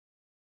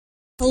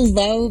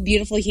Hello,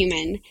 beautiful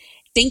human.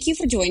 Thank you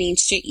for joining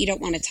Shit You Don't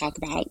Want to Talk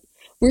About.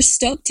 We're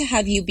stoked to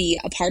have you be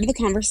a part of the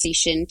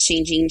conversation,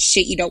 changing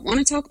shit you don't want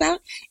to talk about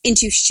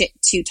into shit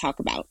to talk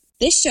about.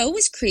 This show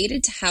was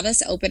created to have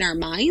us open our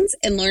minds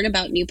and learn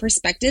about new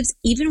perspectives,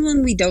 even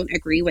when we don't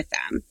agree with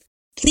them.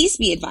 Please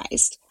be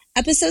advised.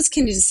 Episodes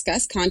can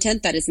discuss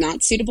content that is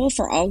not suitable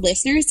for all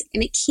listeners,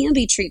 and it can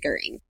be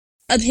triggering.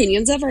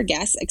 Opinions of our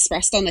guests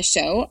expressed on the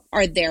show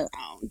are their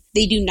own.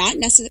 They do not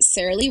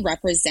necessarily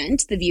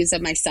represent the views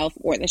of myself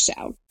or the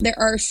show. There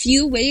are a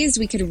few ways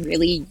we could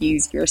really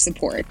use your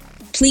support.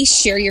 Please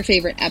share your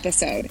favorite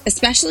episode,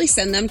 especially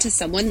send them to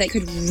someone that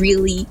could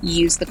really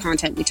use the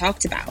content we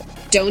talked about.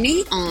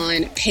 Donate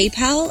on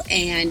PayPal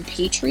and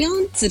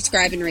Patreon,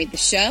 subscribe and rate the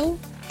show,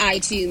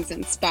 iTunes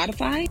and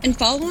Spotify, and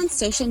follow on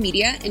social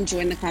media and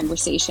join the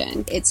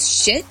conversation. It's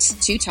shit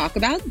to talk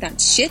about.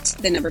 That's shit,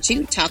 the number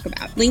 2, talk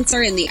about. Links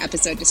are in the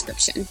episode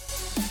description.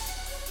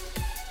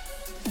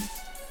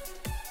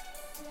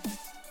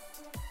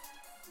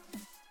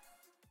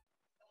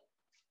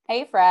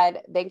 Hey,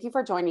 Fred. Thank you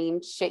for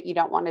joining Shit You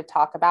Don't Want to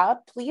Talk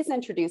About. Please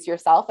introduce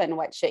yourself and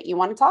what shit you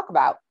want to talk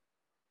about.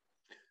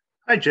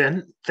 Hi,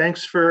 Jen.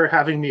 Thanks for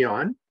having me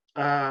on.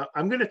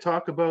 I'm going to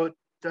talk about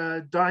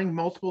dying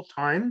multiple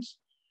times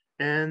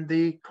and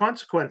the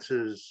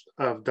consequences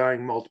of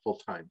dying multiple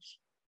times.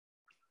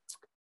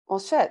 Well,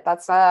 shit,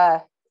 that's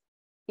a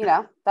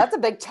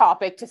big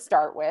topic to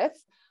start with.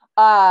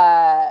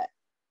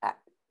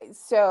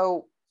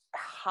 So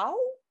how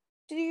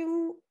do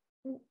you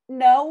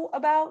know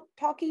about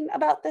talking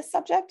about this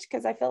subject?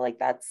 Because I feel like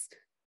that's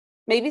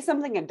maybe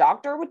something a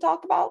doctor would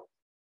talk about.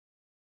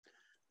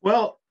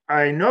 Well,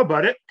 I know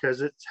about it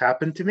because it's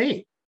happened to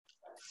me.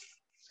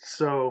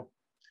 So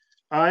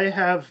I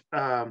have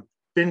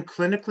been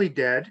clinically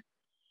dead,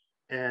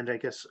 and I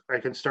guess I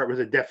can start with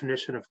a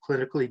definition of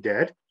clinically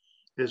dead,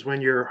 is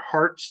when your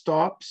heart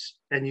stops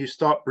and you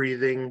stop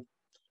breathing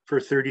for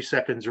 30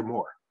 seconds or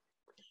more.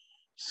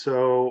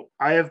 So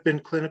I have been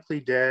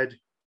clinically dead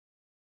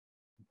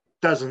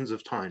dozens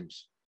of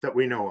times that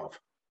we know of.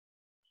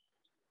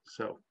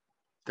 So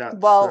that's...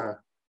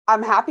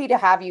 I'm happy to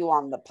have you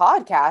on the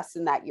podcast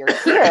and that you're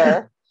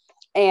here.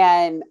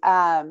 And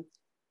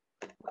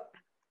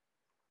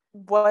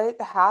what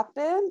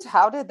happened?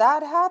 How did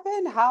that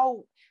happen?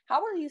 How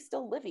are you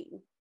still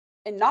living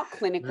and not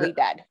clinically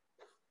dead?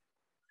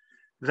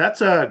 That's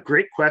a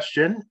great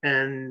question.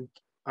 And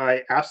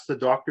I ask the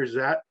doctors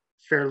that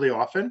fairly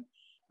often,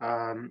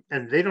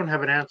 and they don't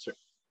have an answer.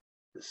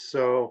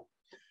 So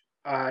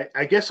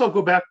I guess I'll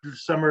go back to the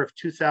summer of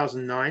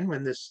 2009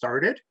 when this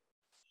started.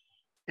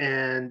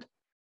 And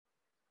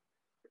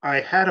I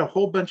had a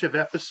whole bunch of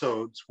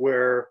episodes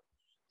where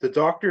the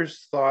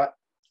doctors thought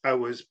I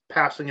was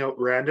passing out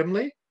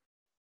randomly,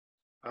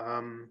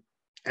 and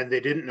they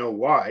didn't know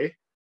why.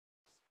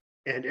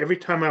 And every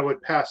time I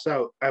would pass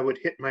out, I would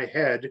hit my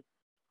head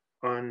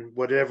on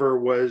whatever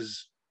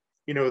was,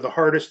 the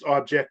hardest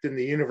object in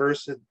the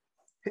universe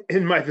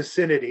in my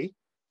vicinity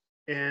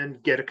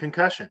and get a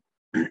concussion.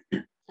 Oh,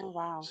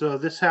 wow. So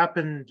this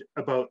happened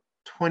about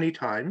 20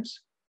 times.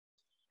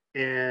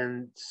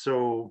 And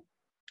so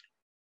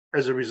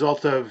as a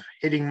result of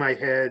hitting my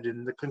head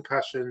and the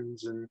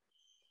concussions and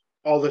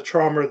all the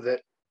trauma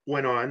that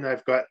went on,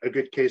 I've got a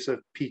good case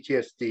of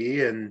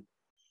PTSD and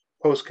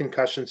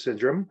post-concussion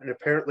syndrome. And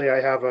apparently I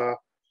have a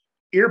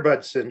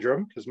earbud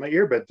syndrome because my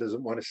earbud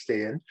doesn't want to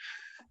stay in.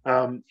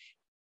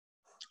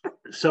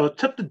 So it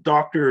took the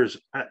doctors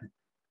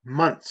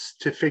months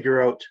to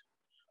figure out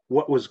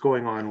what was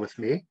going on with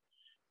me.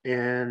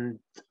 And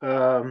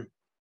they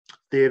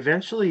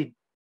eventually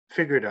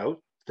figured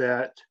out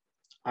that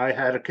I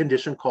had a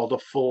condition called a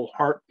full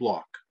heart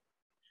block.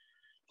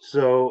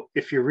 So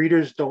if your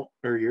readers don't,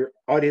 or your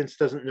audience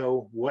doesn't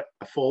know what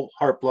a full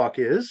heart block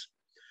is,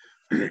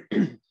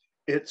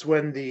 it's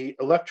when the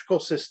electrical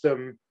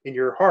system in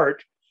your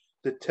heart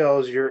that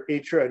tells your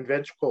atria and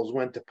ventricles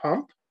when to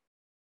pump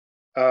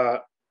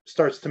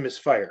starts to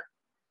misfire.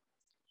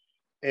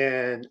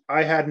 And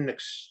I had an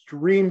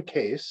extreme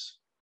case.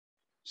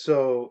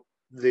 So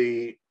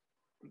the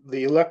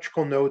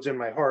electrical nodes in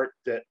my heart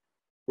that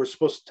were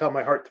supposed to tell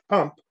my heart to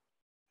pump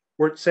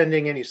weren't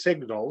sending any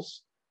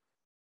signals.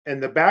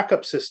 And the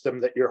backup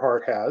system that your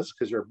heart has,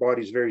 because your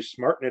body's very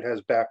smart and it has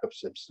backup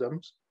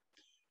systems,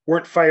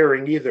 weren't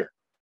firing either.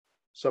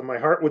 So my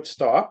heart would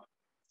stop,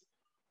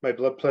 my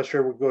blood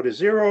pressure would go to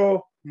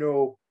zero,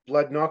 no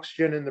blood and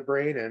oxygen in the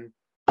brain,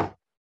 and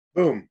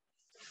boom,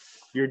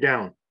 you're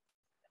down.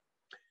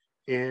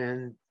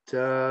 And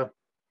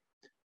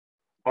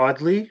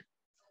oddly,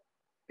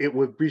 it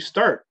would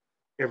restart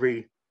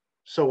every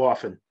so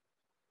often,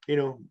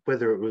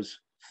 whether it was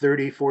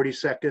 30, 40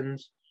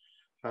 seconds.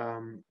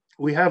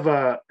 We have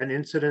an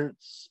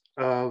incidence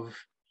of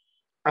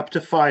up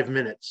to 5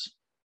 minutes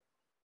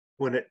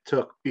when it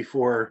took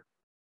before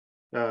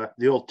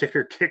the old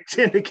ticker kicked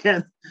in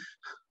again.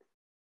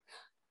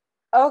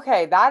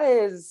 Okay,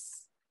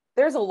 there's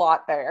a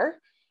lot there.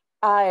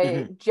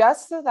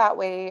 Just so that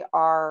way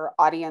our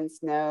audience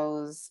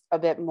knows a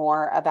bit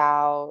more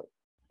about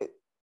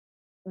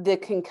the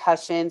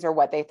concussions, or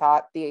what they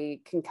thought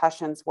the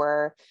concussions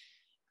were.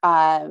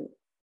 Um,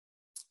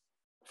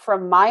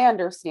 from my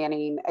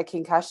understanding, a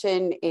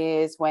concussion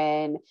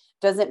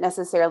doesn't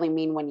necessarily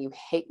mean when you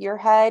hit your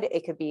head.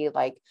 It could be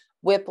like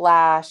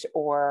whiplash,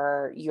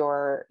 or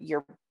your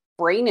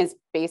brain is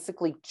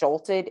basically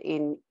jolted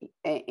in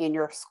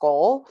your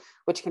skull,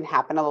 which can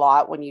happen a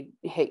lot when you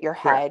hit your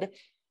head. Right.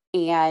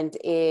 And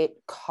it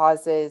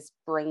causes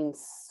brain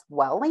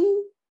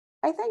swelling,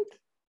 I think.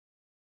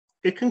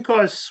 It can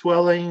cause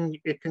swelling.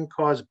 It can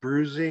cause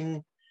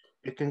bruising.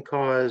 It can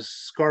cause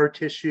scar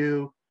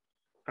tissue.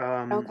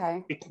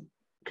 Okay. It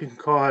can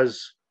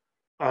cause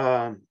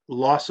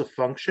loss of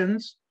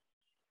functions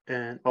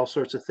and all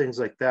sorts of things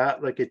like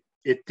that, like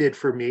it did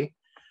for me.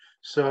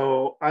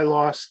 So I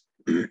lost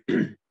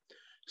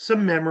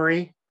some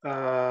memory.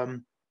 I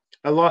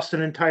lost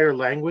an entire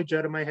language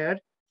out of my head.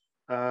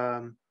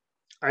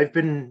 I've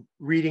been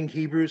reading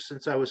Hebrew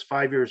since I was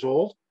 5 years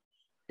old.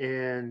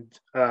 And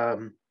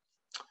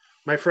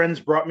my friends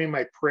brought me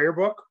my prayer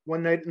book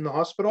one night in the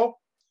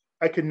hospital.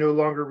 I could no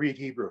longer read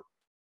Hebrew.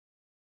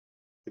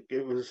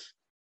 It was...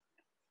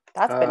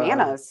 That's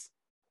bananas.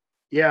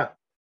 Yeah.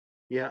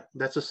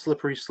 That's a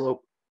slippery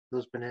slope,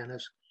 those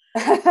bananas.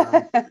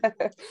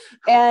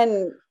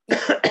 And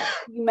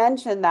you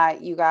mentioned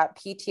that you got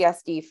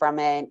PTSD from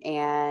it,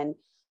 and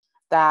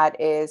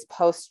that is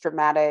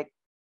post-traumatic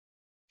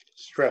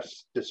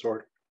stress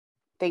disorder.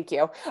 Thank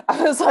you.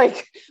 I was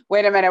like,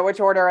 wait a minute, which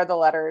order are the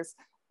letters?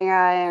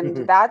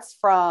 And that's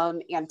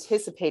from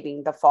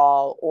anticipating the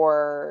fall,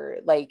 or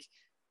like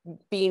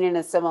being in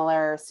a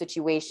similar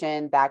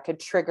situation that could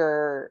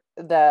trigger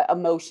the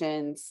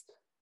emotions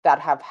that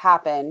have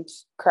happened,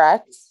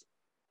 correct?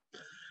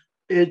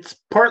 It's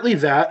partly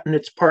that, and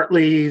it's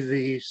partly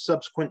the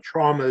subsequent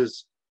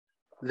traumas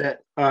that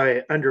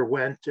I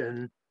underwent,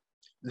 and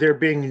there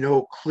being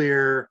no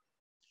clear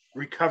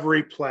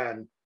recovery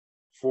plan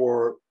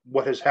for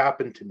what has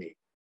happened to me.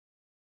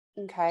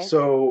 Okay.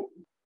 So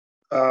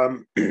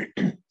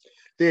they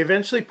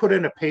eventually put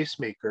in a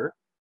pacemaker,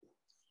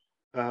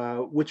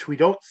 which we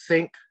don't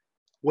think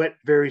went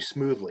very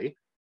smoothly,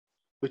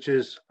 which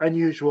is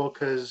unusual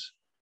because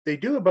they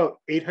do about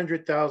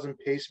 800,000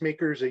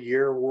 pacemakers a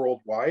year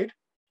worldwide.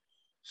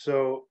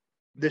 So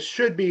this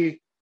should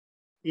be,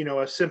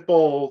 a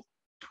simple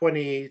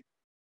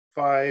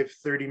 25,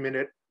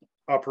 30-minute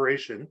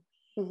operation.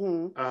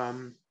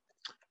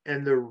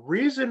 And the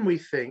reason we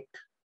think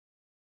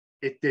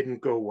it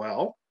didn't go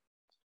well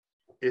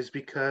is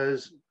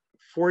because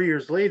 4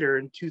 years later,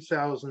 in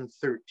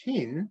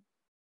 2013,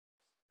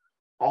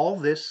 all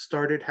this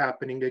started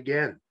happening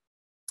again.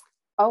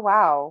 Oh,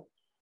 wow.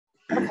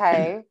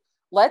 Okay.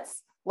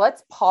 Let's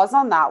pause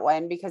on that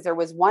one, because there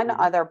was one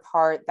other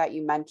part that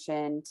you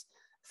mentioned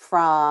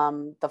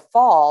from the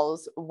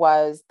falls,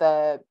 was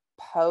the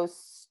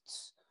post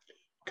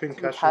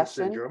concussion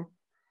syndrome.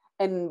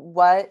 And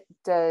what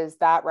does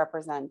that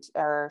represent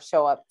or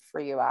show up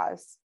for you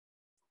as?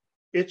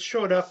 It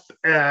showed up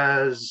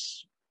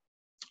as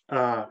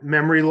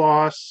memory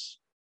loss,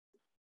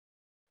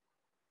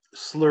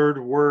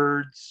 slurred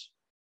words,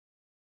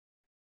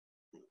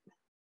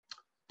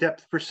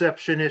 depth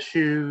perception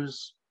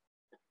issues,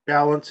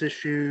 balance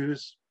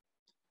issues.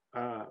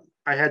 I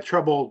had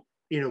trouble,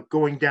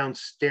 going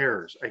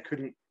downstairs. I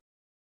couldn't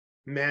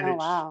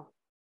manage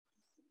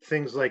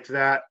things like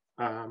that.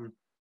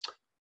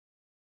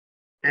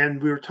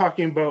 And we were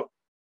talking about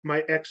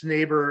my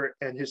ex-neighbor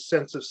and his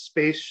sense of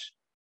space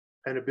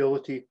and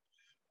ability.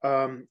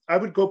 I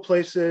would go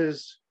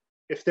places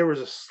if there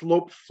was a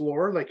sloped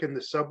floor, like in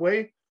the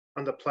subway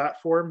on the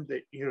platform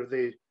that,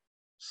 they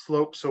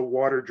slope so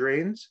water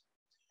drains.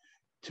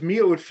 To me,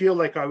 it would feel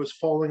like I was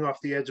falling off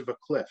the edge of a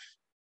cliff.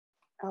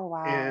 Oh,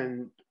 wow.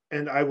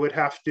 And I would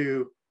have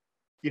to,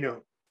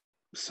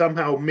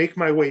 somehow make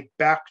my way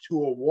back to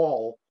a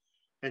wall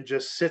and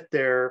just sit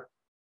there,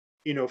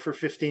 for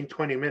 15,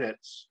 20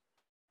 minutes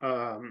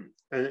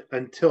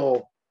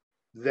until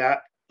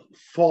that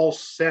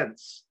false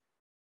sense,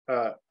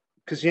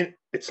 because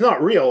it's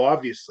not real,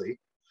 obviously,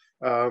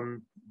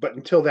 but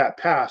until that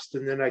passed,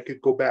 and then I could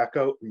go back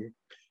out and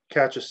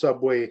catch a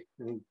subway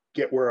and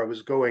get where I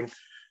was going.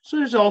 So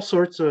there's all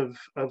sorts of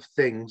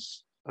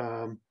things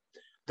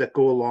that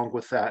go along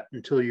with that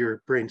until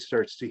your brain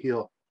starts to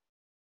heal.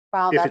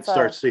 Wow, if it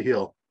starts to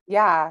heal.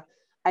 Yeah,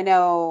 I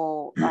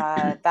know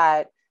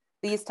that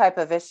these type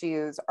of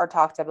issues are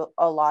talked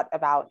a lot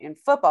about in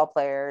football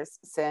players,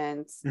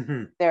 since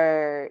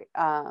they're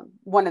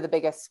one of the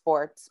biggest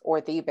sports, or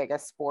the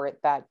biggest sport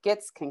that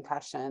gets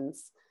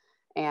concussions.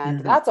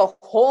 And that's a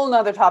whole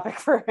nother topic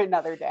for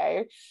another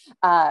day.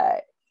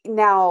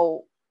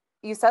 Now,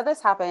 you said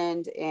this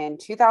happened in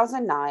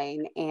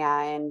 2009,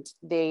 and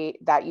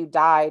that you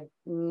died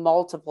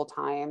multiple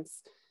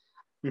times.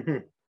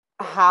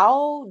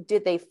 How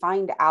did they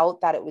find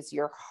out that it was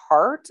your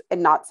heart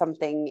and not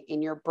something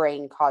in your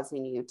brain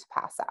causing you to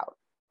pass out?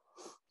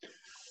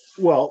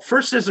 Well,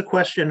 first is a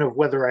question of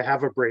whether I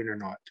have a brain or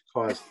not to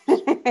cause.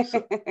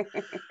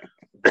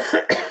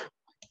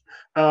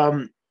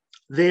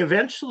 They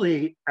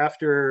eventually,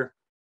 after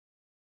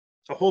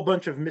a whole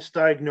bunch of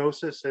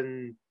misdiagnosis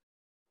and,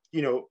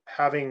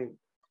 having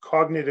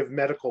cognitive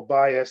medical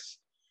bias,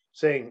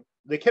 saying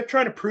they kept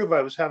trying to prove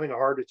I was having a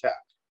heart attack.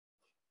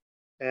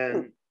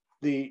 And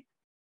the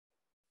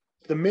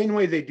main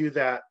way they do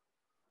that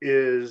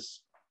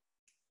is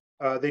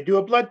they do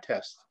a blood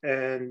test.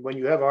 And when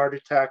you have a heart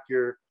attack,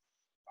 your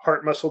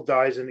heart muscle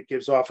dies and it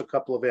gives off a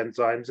couple of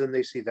enzymes, and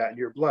they see that in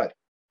your blood.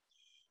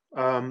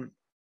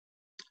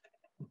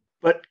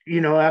 But,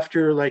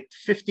 after like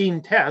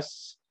 15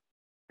 tests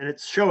and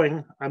it's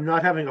showing I'm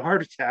not having a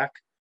heart attack,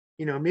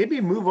 maybe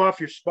move off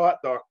your spot,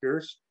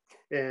 doctors,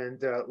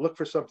 and look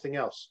for something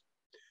else.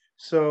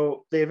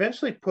 So they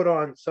eventually put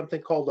on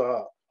something called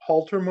a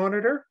Holter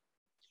monitor,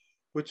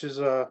 which is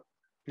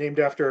named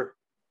after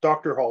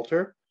Dr.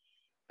 Holter.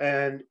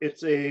 And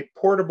it's a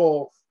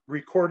portable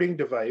recording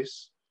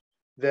device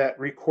that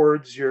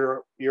records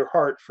your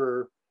heart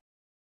for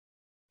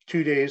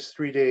 2 days,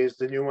 3 days.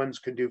 The new ones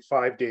can do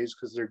 5 days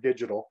because they're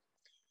digital.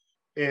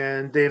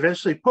 And they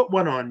eventually put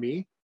one on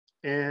me,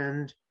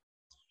 and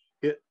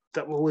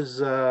that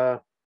was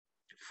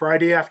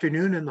Friday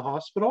afternoon in the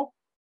hospital.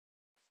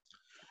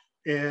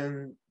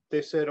 And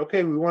they said,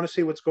 okay, we want to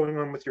see what's going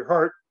on with your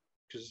heart,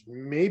 because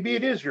maybe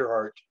it is your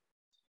heart.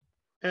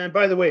 And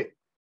by the way,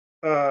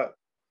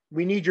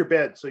 we need your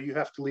bed, so you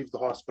have to leave the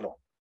hospital.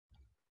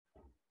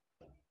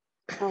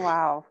 Oh,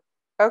 wow.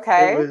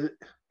 Okay.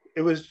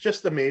 It was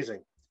just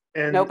amazing.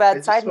 And no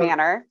bedside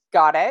manner.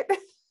 Got it.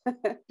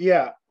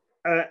 Yeah.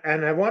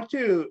 And I want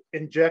to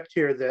inject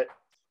here that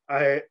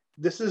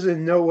this is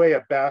in no way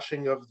a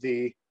bashing of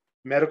the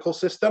medical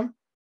system.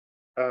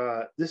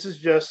 This is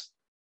just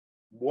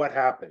what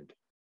happened.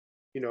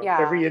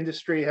 Every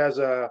industry has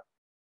a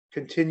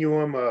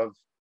continuum of,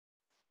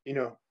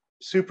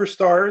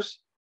 superstars.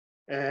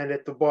 And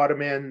at the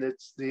bottom end,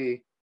 it's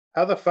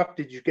how the fuck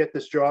did you get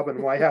this job,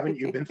 and why haven't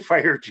you been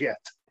fired yet?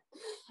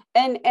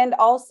 And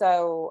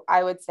also,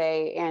 I would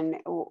say, and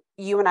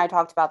you and I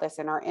talked about this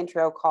in our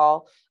intro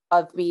call,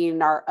 of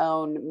being our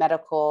own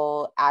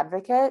medical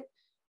advocate,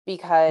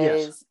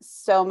 because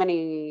so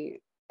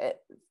many,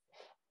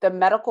 the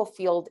medical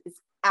field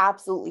is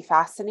absolutely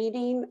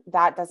fascinating.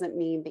 That doesn't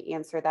mean the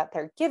answer that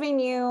they're giving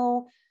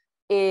you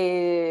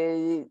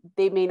is,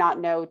 they may not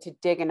know to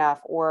dig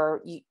enough,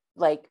 or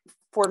like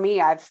for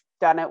me, I've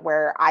done it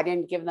where I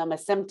didn't give them a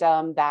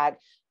symptom that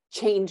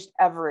changed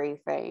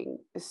everything.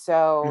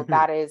 So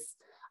that is,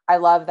 I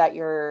love that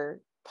you're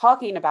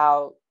talking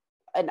about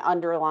an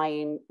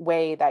underlying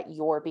way that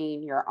you're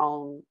being your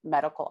own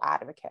medical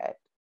advocate.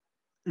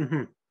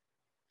 Mm-hmm.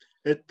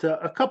 It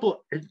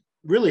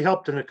really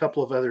helped in a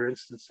couple of other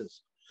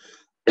instances.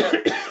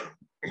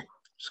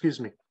 Excuse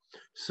me.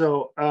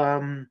 So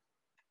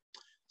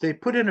they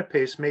put in a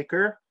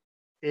pacemaker,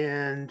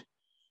 and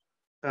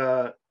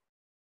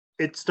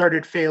it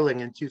started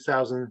failing in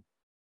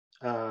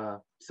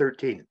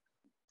 2013.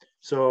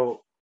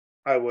 So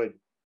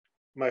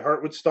my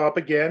heart would stop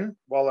again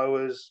while I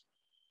was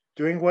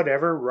doing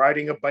whatever,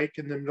 riding a bike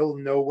in the middle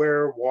of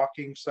nowhere,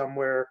 walking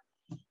somewhere.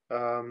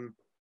 And,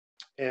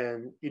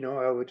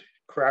 I would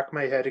crack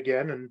my head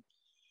again, and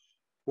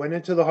went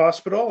into the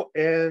hospital,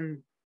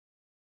 and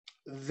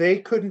they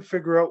couldn't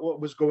figure out what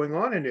was going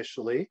on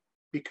initially,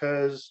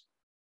 because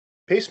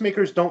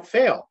pacemakers don't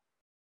fail.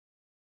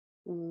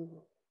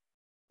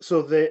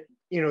 So they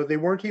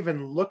weren't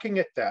even looking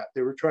at that.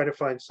 They were trying to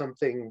find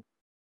something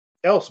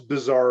else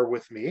bizarre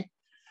with me.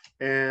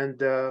 And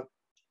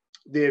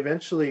they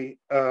eventually,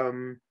 a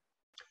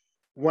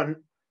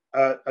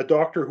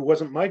doctor who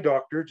wasn't my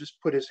doctor just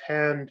put his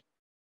hand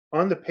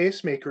on the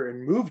pacemaker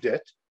and moved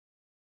it.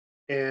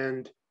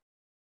 And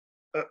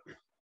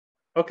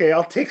okay,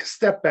 I'll take a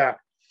step back.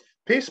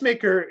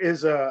 Pacemaker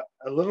is a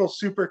little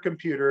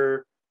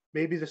supercomputer,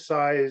 maybe the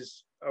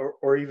size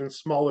or even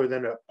smaller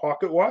than a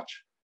pocket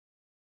watch.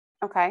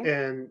 Okay.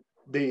 And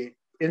they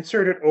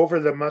insert it over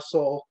the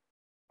muscle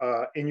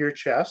in your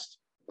chest.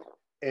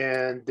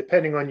 And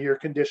depending on your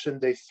condition,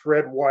 they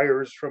thread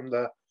wires from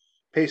the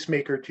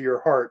pacemaker to your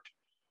heart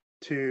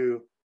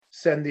to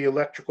send the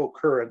electrical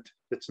current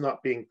that's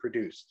not being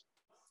produced.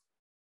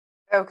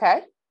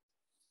 Okay.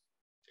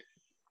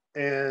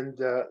 And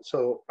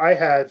so I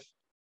had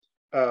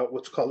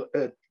what's called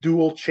a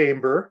dual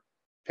chamber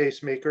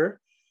pacemaker.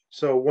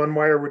 So one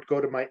wire would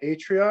go to my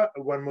atria,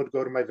 one would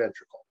go to my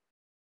ventricle.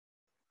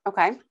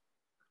 Okay.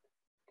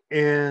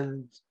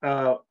 And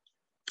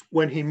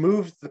when he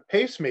moved the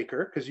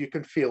pacemaker, because you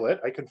can feel it,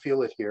 I can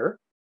feel it here,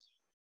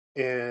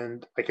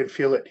 and I can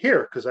feel it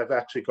here because I've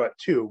actually got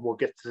two. We'll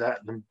get to that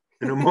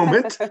in a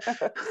moment.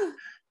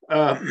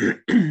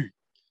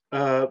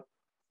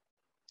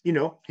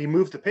 He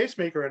moved the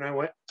pacemaker, and I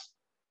went.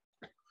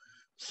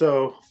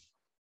 So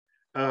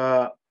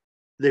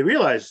they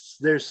realized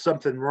there's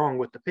something wrong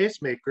with the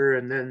pacemaker,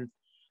 and then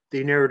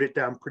they narrowed it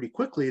down pretty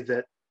quickly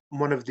that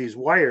one of these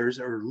wires,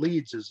 or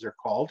leads as they're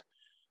called,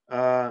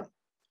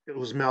 it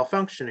was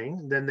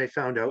malfunctioning. Then they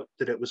found out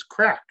that it was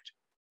cracked.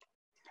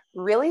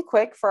 Really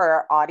quick for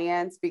our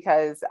audience,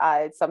 because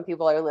some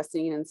people are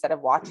listening instead of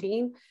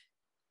watching.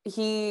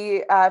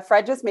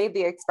 Fred just made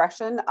the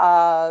expression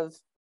of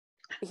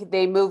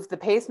they moved the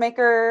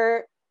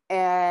pacemaker,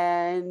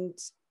 and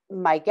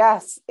my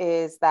guess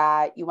is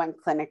that you went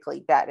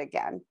clinically dead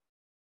again.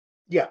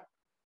 Yeah.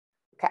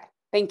 Okay,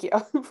 thank you.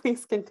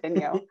 Please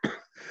continue.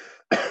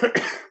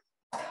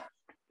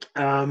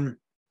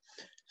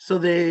 So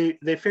they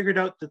figured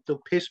out that the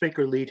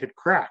pacemaker lead had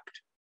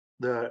cracked.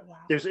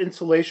 There's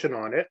insulation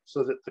on it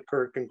so that the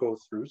current can go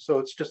through. So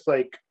it's just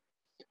like,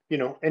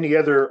 any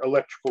other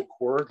electrical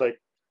cord, like,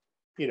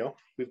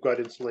 we've got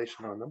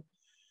insulation on them.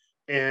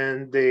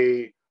 And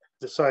they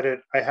decided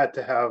I had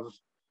to have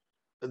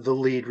the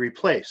lead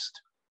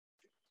replaced.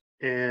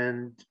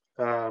 And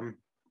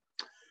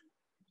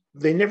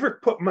they never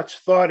put much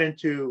thought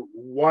into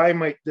why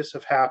might this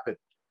have happened.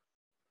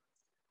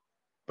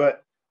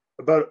 But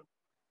about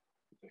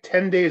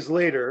 10 days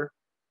later,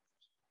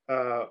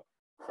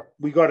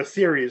 we got a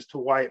theory as to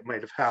why it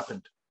might have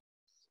happened.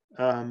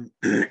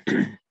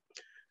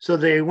 So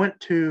they went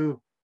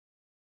to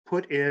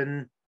put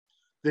in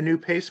the new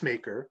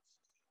pacemaker.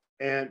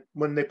 And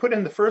when they put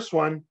in the first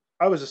one,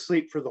 I was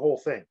asleep for the whole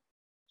thing.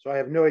 So I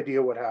have no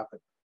idea what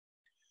happened.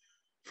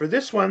 For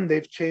this one,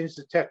 they've changed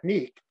the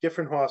technique,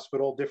 different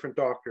hospital, different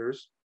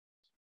doctors,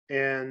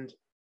 and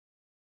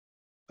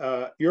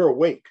you're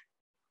awake.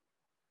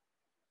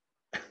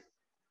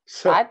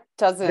 So that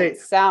doesn't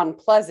sound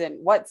pleasant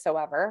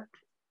whatsoever.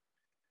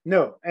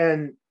 No,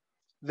 and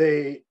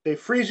they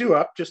freeze you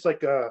up just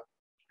like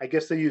I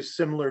guess they use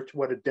similar to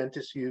what a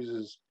dentist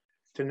uses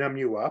to numb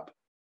you up.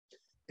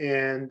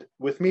 And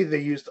with me, they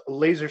used a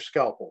laser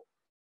scalpel.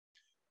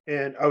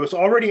 And I was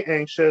already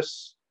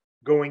anxious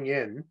going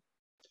in,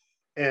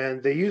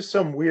 and they used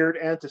some weird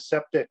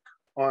antiseptic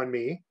on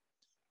me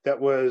that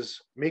was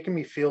making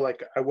me feel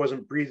like I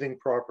wasn't breathing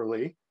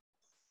properly.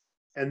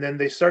 And then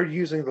they started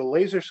using the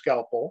laser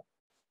scalpel,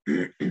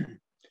 and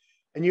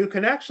you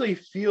can actually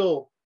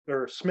feel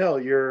or smell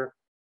your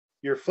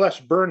flesh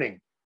burning.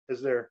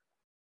 Is there,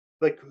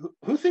 like,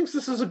 who thinks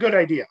this is a good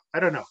idea? I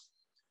don't know.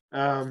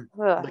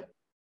 Like,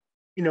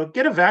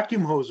 get a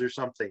vacuum hose or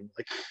something.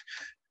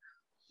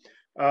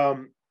 Like,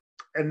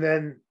 and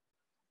then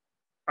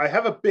I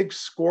have a big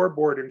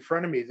scoreboard in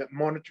front of me that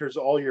monitors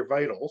all your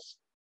vitals.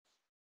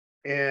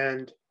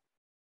 And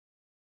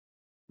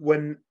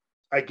when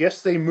I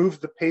guess they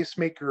moved the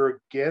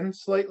pacemaker again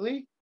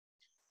slightly.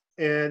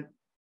 And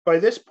by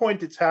this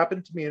point, it's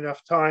happened to me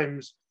enough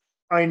times,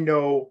 I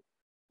know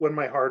when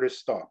my heart has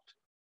stopped.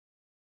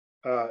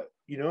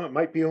 It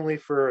might be only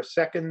for a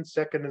second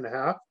and a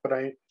half, but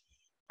I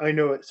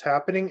know it's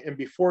happening. And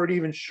before it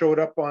even showed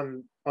up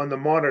on the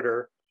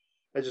monitor,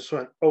 I just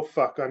went, oh,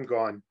 fuck, I'm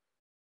gone.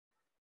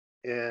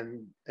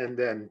 And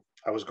then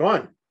I was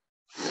gone.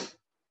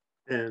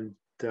 And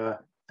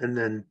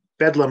then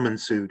bedlam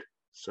ensued.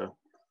 So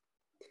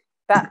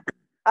that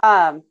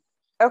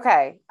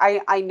okay.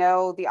 I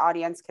know the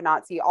audience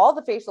cannot see all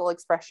the facial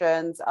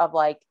expressions of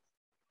like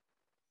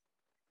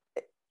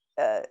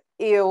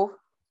ew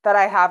that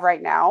I have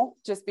right now,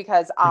 just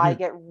because I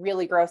get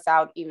really grossed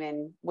out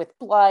even with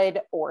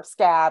blood or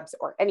scabs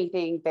or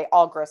anything. They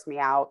all gross me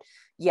out.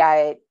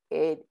 Yet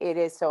it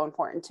is so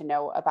important to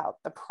know about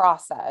the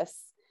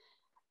process.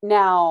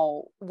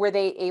 Now, were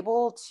they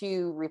able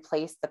to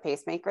replace the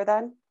pacemaker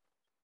then?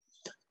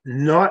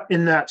 Not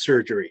in that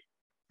surgery.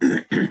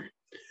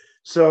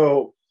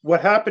 So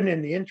what happened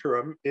in the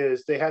interim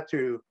is they had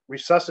to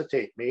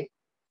resuscitate me,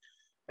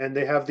 and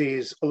they have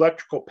these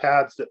electrical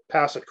pads that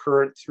pass a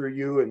current through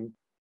you, and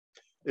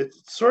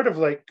it's sort of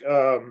like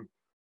the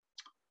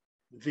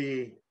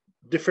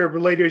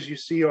defibrillators you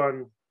see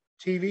on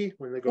TV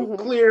when they go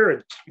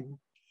clear,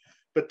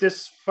 but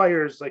this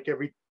fires like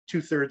every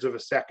 2/3 of a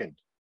second.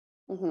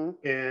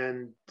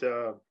 And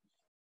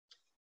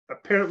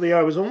apparently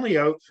I was only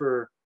out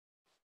for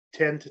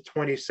 10 to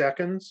 20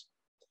 seconds.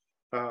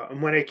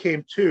 And when I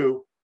came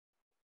to,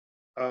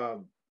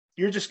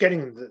 you're just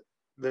getting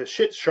the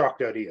shit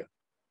shocked out of you.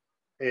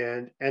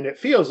 And it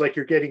feels like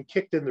you're getting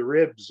kicked in the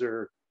ribs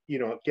or,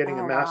 getting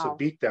a massive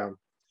beatdown.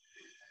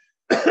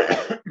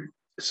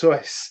 So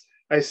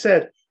I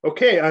said,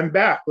 okay, I'm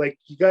back. Like,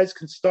 you guys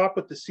can stop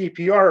with the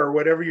CPR or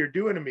whatever you're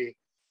doing to me.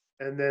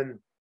 And then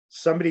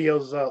somebody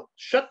yells out,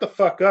 shut the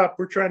fuck up.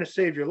 We're trying to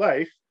save your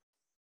life.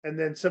 And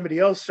then somebody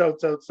else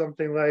shouts out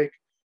something like,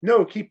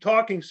 no, keep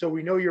talking so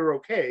we know you're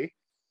okay.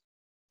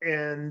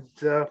 And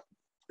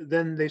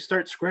then they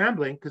start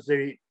scrambling because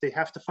they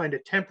have to find a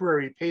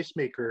temporary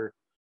pacemaker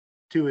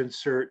to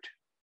insert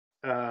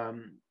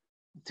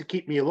to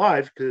keep me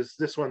alive, because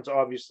this one's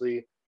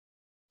obviously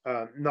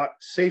not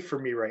safe for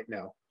me right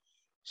now.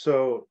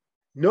 So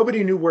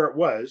nobody knew where it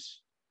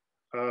was.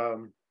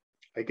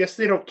 I guess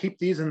they don't keep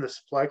these in the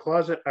supply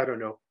closet. I don't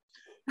know.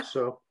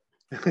 So,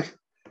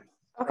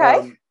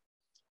 okay.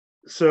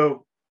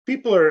 So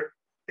people are,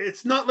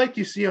 it's not like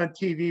you see on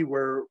TV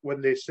where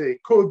when they say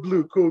code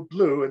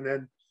blue, and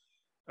then,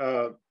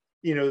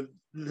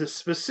 the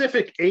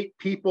specific 8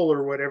 people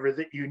or whatever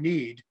that you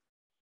need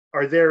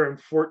are there in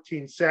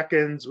 14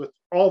 seconds with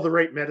all the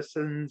right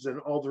medicines and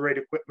all the right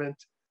equipment.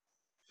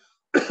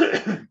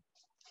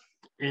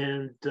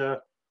 And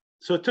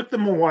so it took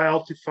them a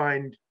while to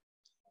find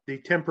the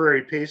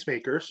temporary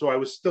pacemaker. So I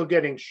was still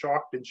getting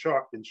shocked and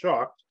shocked and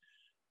shocked.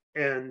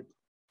 And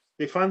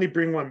they finally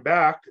bring one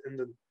back, and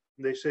then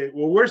they say,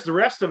 well, where's the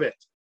rest of it?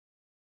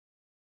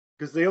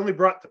 Because they only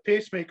brought the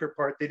pacemaker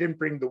part. They didn't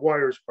bring the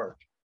wires part.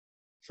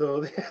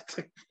 So they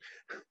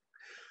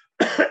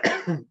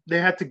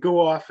had to go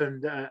off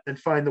and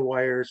find the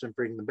wires and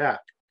bring them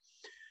back.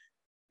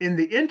 In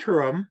the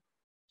interim,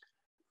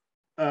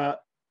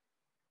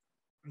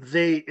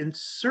 they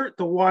insert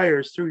the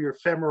wires through your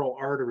femoral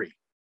artery,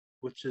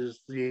 which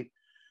is the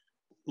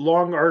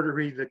long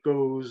artery that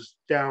goes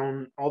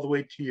down all the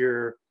way to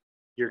your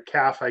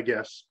calf, I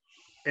guess,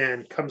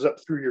 and comes up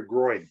through your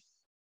groin.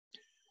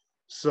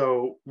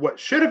 So what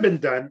should have been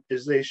done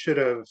is they should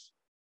have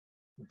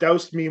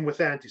doused me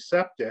with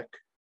antiseptic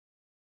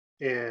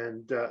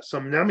and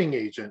some numbing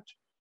agent,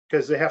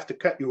 because they have to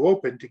cut you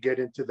open to get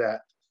into that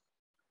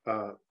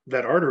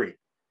artery,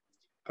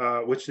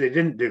 which they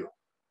didn't do.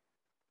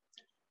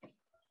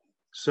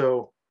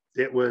 So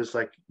it was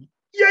like,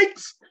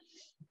 yikes!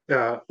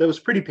 That was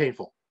pretty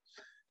painful.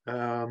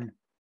 And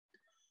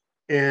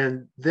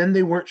then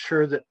they weren't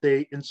sure that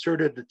they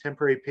inserted the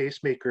temporary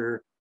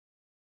pacemaker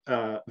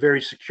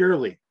very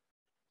securely.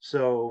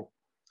 So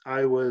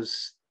I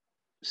was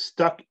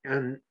stuck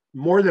in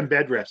more than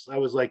bed rest. I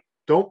was like,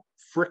 don't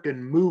frickin'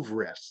 move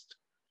rest.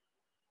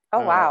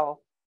 Oh, wow.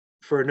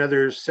 For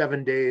another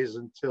 7 days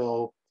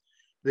until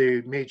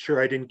they made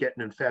sure I didn't get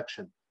an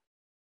infection.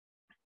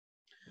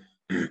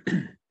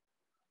 And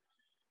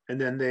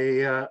then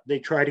they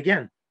tried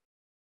again.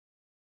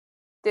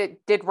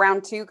 Did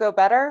round 2 go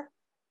better?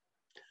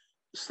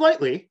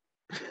 Slightly.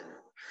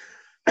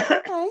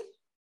 Okay.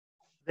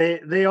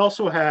 They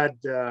also had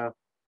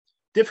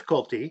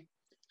difficulty.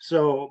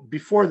 So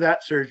before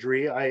that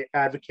surgery, I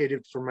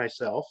advocated for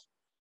myself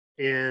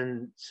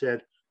and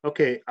said,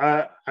 okay,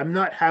 I'm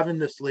not having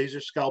this laser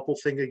scalpel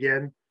thing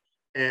again,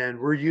 and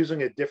we're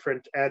using a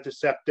different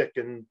antiseptic,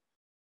 and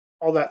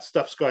all that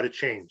stuff's got to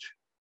change.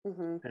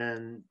 Mm-hmm.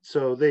 And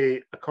so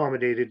they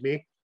accommodated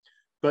me.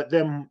 But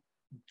then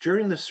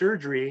during the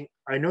surgery,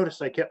 I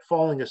noticed I kept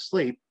falling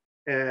asleep,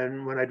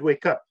 and when I'd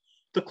wake up,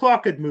 the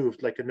clock had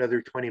moved like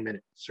another 20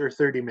 minutes or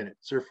 30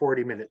 minutes or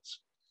 40 minutes.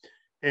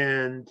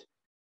 And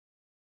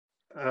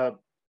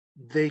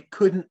they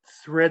couldn't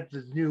thread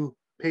the new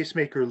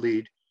pacemaker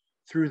lead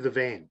through the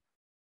vein.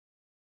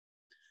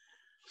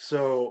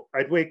 So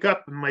I'd wake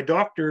up and my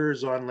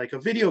doctor's on like a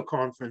video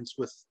conference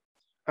with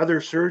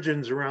other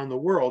surgeons around the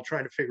world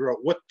trying to figure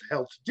out what the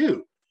hell to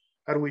do.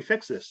 How do we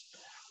fix this?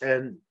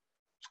 And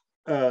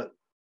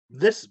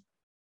this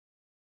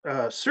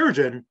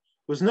surgeon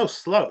was no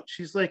slouch.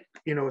 He's like,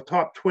 a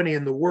top 20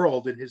 in the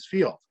world in his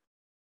field.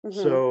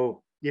 Mm-hmm.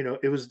 So,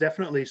 it was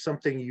definitely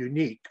something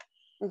unique.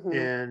 Mm-hmm.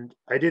 And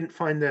I didn't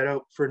find that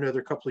out for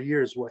another couple of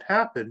years what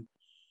happened.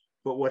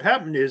 But what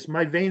happened is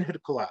my vein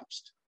had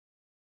collapsed.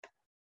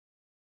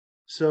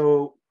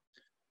 So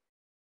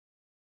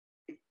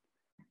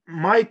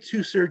my two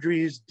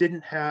surgeries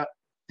didn't have,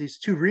 these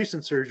two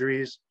recent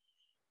surgeries,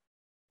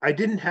 I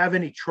didn't have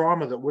any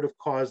trauma that would have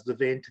caused the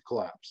vein to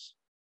collapse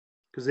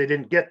because they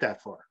didn't get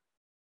that far.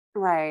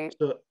 Right.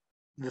 So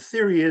the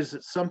theory is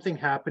that something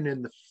happened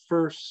in the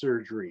first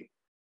surgery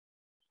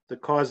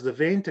that caused the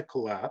vein to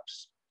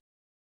collapse.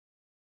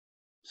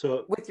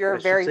 So with your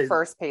very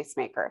first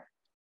pacemaker.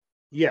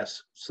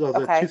 Yes. So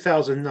the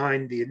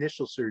 2009, the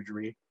initial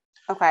surgery.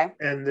 Okay.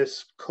 And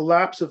this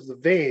collapse of the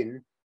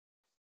vein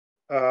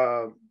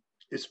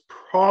is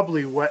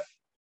probably what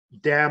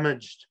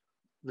damaged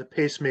the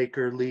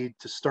pacemaker lead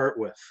to start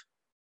with.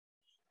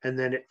 And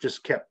then it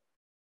just kept,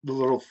 the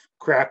little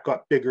crack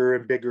got bigger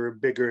and bigger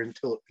and bigger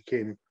until it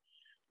became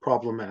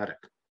problematic.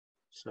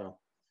 So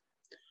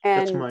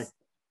and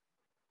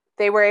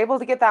they were able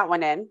to get that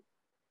one in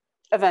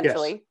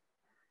eventually.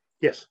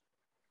 Yes.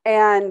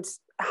 And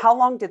how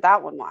long did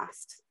that one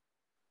last?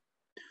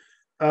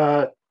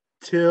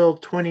 Till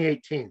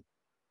 2018.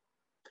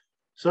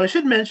 So I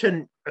should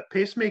mention a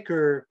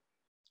pacemaker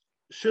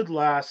should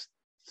last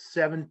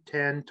 7,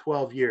 10,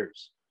 12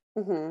 years.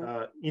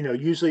 Mm-hmm.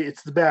 Usually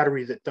it's the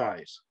battery that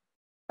dies.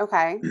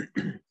 Okay.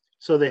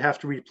 So they have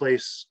to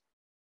replace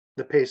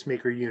the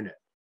pacemaker unit.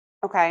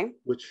 Okay.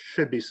 Which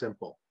should be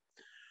simple.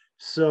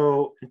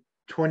 So in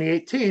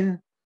 2018,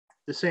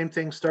 the same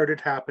thing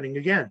started happening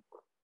again.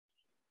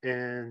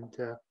 And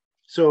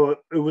so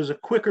it was a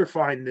quicker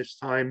find this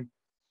time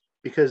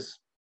because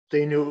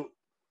they knew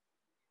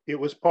it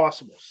was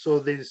possible. So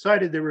they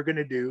decided they were going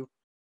to do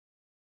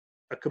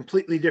a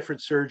completely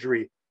different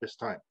surgery this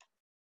time.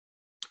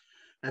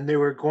 And they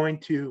were going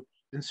to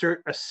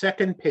insert a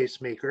second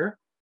pacemaker,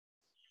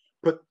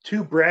 put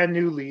 2 brand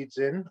new leads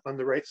in on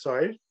the right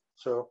side.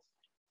 So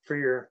for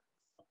your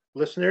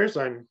listeners,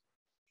 I'm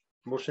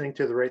motioning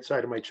to the right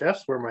side of my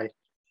chest where my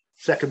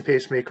second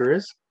pacemaker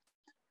is.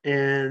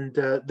 And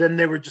then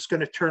they were just going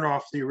to turn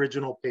off the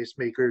original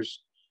pacemakers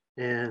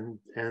and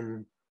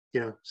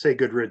say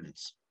good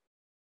riddance.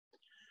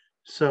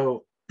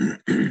 So,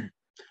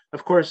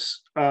 of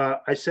course,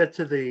 I said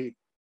to the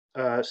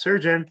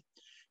surgeon,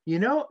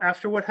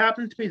 after what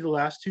happened to me the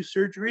last two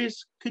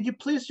surgeries, could you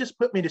please just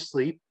put me to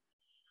sleep?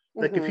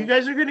 Like, if you Mhm.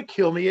 guys are going to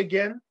kill me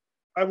again,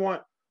 I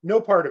want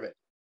no part of it.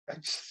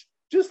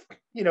 Just,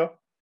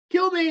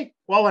 kill me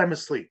while I'm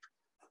asleep.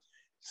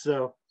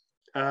 So,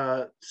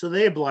 so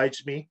they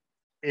obliged me.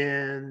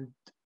 And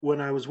when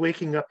I was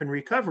waking up in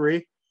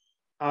recovery,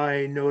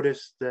 I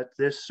noticed that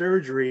this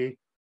surgery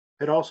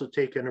had also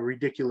taken a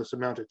ridiculous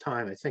amount of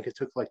time. I think it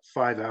took like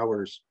 5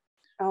 hours.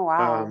 Oh,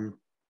 wow. Um,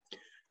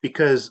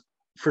 because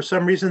for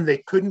some reason they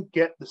couldn't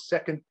get the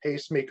second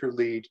pacemaker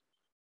lead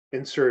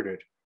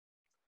inserted.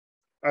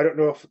 I don't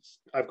know if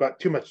I've got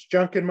too much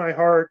junk in my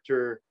heart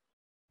or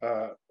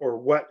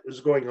what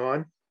is going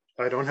on.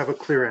 I don't have a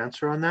clear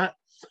answer on that.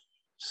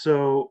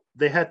 So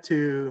they had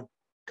to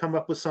come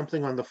up with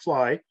something on the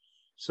fly.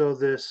 So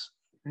this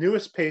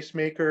newest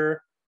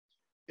pacemaker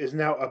is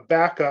now a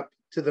backup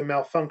to the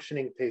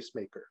malfunctioning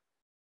pacemaker.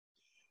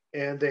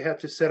 And they had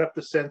to set up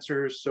the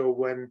sensors so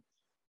when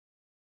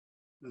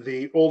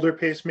the older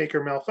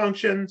pacemaker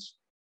malfunctions,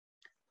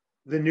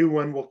 the new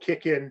one will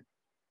kick in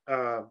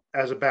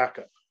as a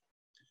backup.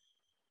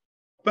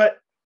 But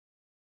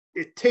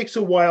it takes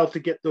a while to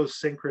get those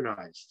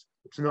synchronized.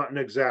 It's not an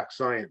exact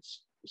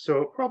science.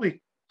 So it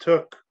probably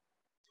took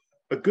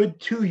a good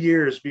 2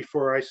 years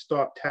before I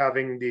stopped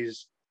having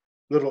these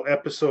little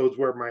episodes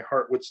where my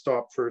heart would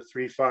stop for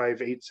 3,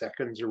 5, 8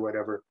 seconds or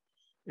whatever.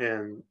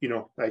 And,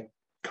 I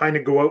kind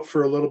of go out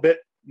for a little bit,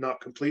 not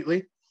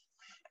completely.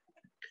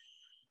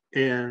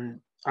 And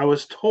I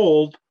was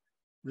told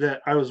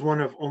that I was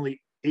one of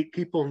only 8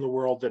 people in the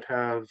world that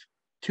have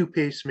 2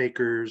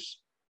 pacemakers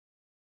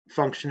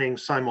functioning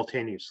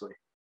simultaneously.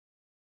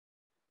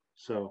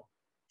 So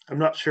I'm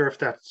not sure if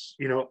that's,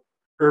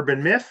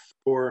 urban myth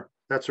or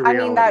that's a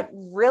reality. That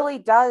really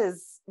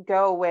does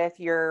go with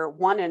your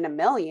 1 in a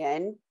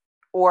million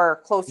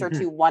or closer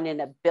to 1 in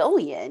a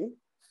billion.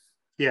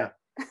 Yeah.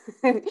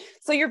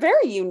 So you're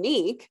very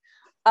unique.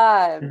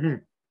 All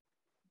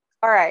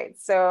right.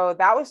 So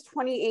that was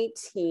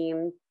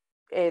 2018.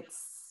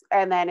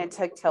 And then it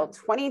took till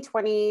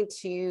 2020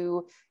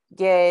 to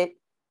get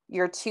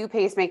your 2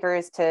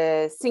 pacemakers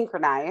to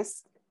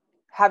synchronize.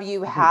 Have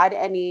you had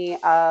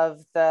any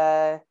of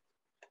the,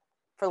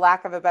 for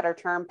lack of a better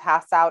term,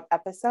 pass out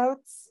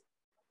episodes?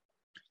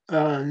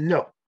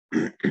 No,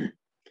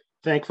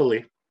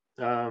 thankfully,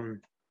 I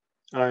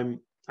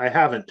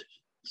haven't.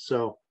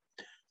 So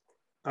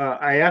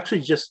I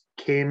actually just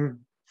came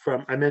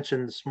from. I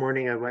mentioned this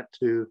morning I went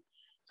to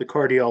the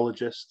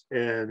cardiologist,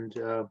 and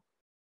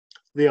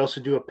they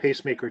also do a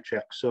pacemaker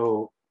check.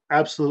 So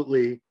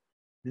absolutely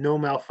no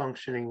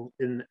malfunctioning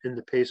in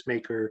the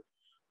pacemaker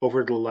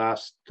over the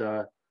last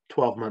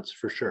 12 months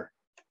for sure.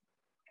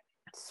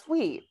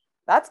 Sweet.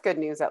 That's good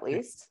news, at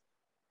least.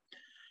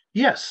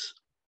 Yes.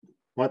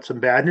 Want some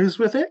bad news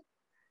with it?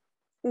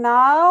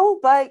 No,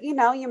 but you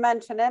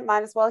mentioned it.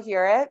 Might as well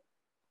hear it.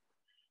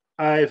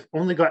 I've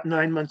only got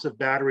 9 months of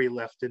battery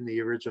left in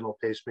the original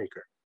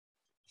pacemaker.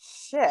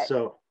 Shit.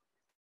 So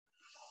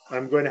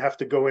I'm going to have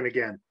to go in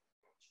again.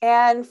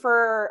 And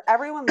for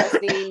everyone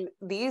listening,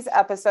 these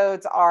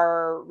episodes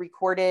are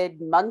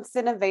recorded months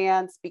in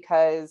advance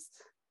because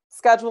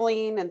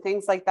scheduling and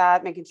things like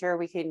that, making sure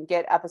we can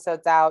get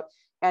episodes out.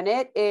 And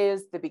it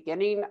is the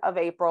beginning of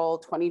April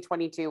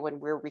 2022 when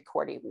we're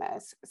recording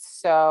this.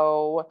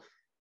 So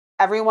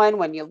everyone,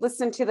 when you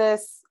listen to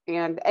this,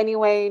 and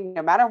anyway,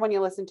 no matter when you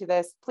listen to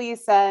this,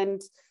 please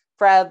send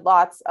Fred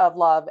lots of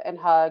love and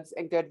hugs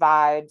and good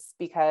vibes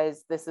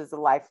because this is a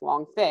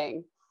lifelong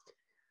thing.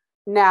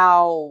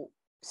 Now,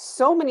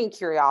 so many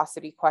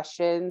curiosity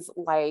questions.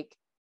 Like,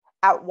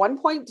 at one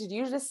point, did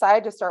you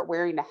decide to start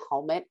wearing a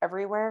helmet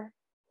everywhere?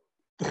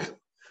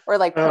 Or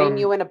like putting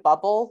you in a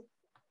bubble?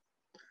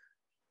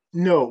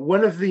 No,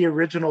 one of the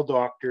original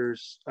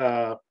doctors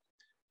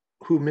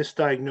who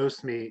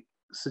misdiagnosed me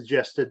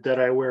suggested that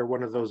I wear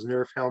one of those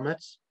Nerf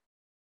helmets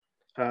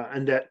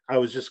and that I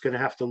was just going to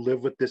have to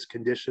live with this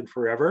condition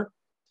forever.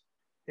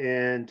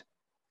 And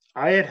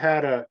I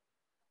had a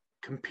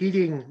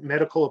competing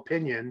medical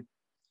opinion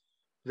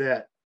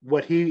that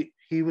what he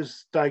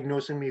was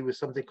diagnosing me with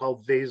something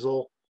called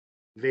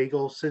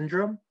vagal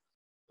syndrome.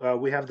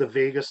 We have the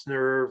vagus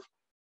nerve,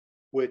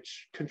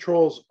 which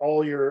controls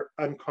all your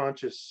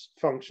unconscious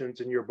functions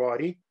in your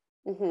body.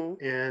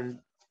 And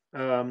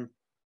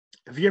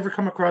have you ever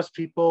come across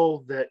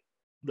people that,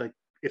 like,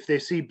 if they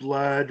see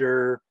blood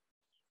or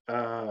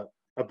a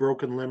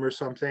broken limb or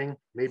something,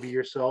 maybe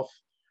yourself,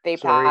 they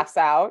pass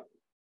out?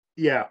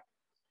 Yeah.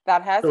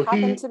 That has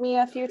happened to me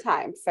a few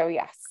times. So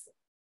yes.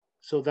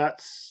 So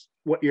that's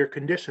what your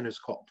condition is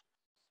called.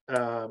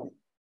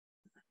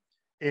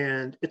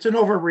 And it's an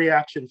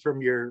overreaction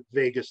from your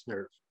vagus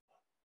nerve.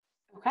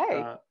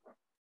 Okay.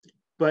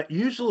 But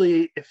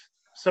usually if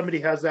somebody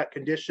has that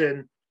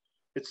condition,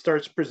 it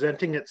starts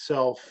presenting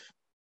itself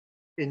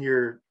in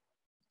your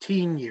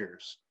teen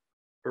years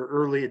or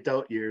early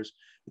adult years.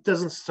 It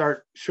doesn't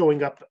start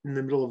showing up in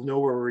the middle of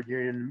nowhere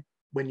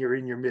when you're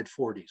in your mid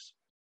 40s.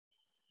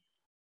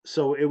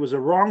 So it was a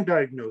wrong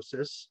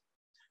diagnosis.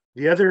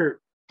 The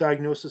other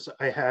diagnosis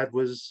I had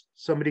was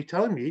somebody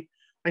telling me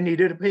I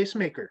needed a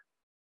pacemaker.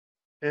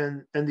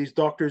 And these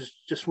doctors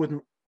just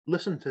wouldn't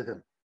listen to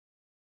him.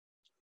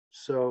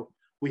 So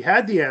we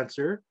had the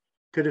answer,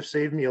 could have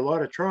saved me a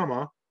lot of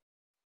trauma.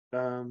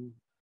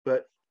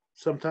 But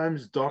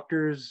sometimes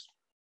doctors,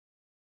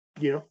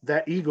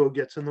 that ego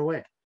gets in the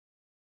way.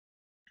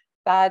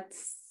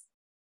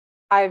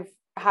 I've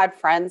had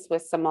friends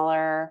with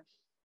similar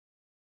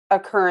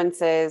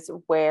occurrences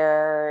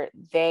where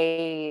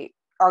they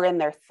are in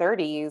their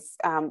 30s.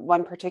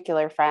 One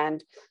particular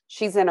friend,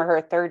 she's in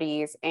her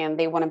 30s, and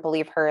they wouldn't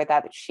believe her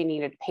that she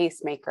needed a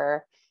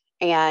pacemaker.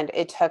 And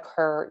it took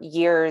her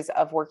years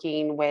of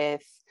working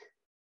with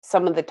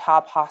some of the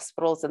top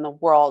hospitals in the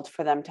world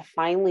for them to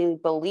finally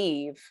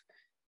believe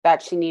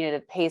that she needed a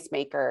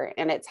pacemaker.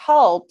 And it's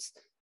helped,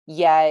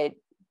 yet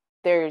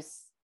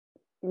there's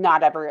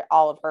not ever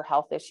all of her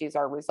health issues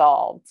are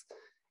resolved.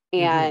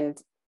 And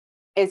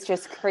it's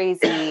just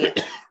crazy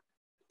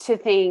to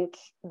think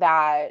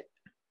that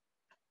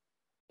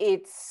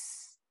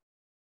it's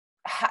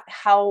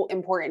how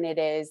important it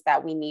is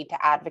that we need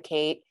to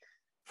advocate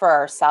for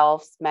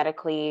ourselves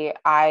medically.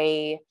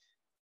 I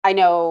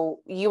know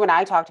you and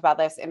I talked about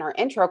this in our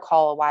intro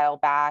call a while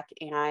back,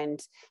 and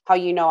how,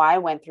 I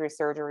went through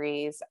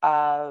surgeries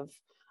of,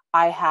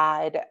 I've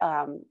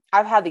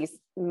had these,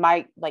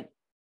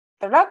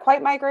 they're not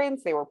quite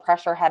migraines. They were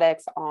pressure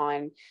headaches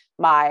on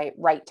my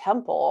right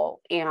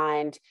temple,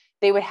 and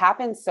they would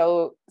happen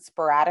so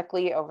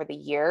sporadically over the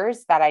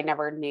years that I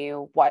never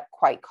knew what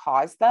quite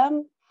caused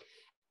them.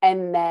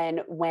 And then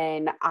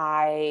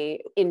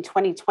in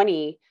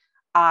 2020,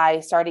 I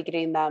started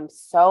getting them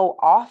so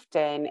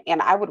often,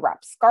 and I would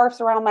wrap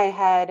scarves around my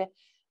head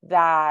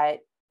that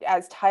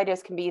as tight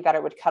as can be, that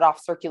it would cut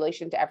off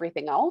circulation to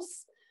everything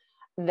else,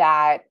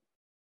 that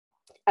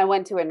I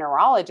went to a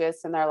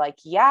neurologist, and they're like,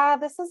 yeah,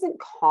 this isn't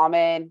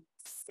common.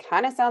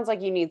 Kind of sounds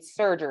like you need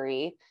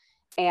surgery.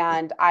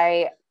 And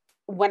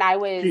when I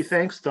was, gee,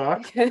 thanks,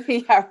 doc.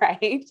 Yeah,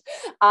 right.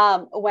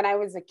 When I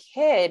was a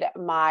kid,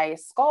 my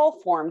skull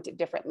formed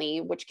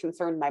differently, which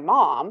concerned my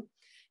mom.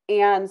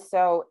 And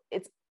so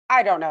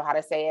I don't know how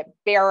to say it,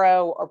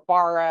 Barrow or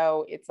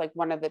Barrow. It's like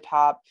one of the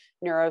top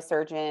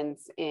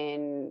neurosurgeons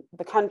in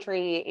the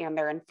country, and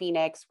they're in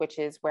Phoenix, which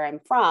is where I'm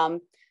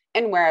from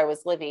and where I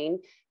was living.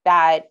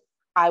 That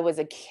I was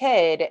a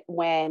kid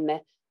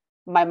when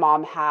my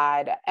mom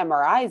had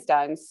MRIs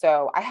done.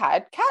 So I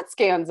had CAT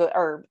scans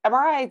or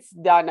MRIs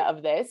done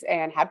of this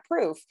and had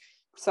proof.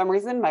 For some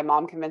reason, my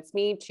mom convinced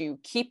me to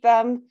keep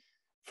them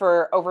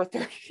for over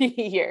 30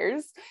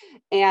 years.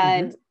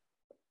 And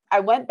I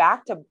went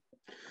back to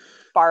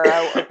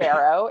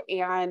Barrow,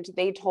 and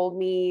they told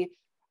me,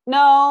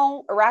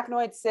 no,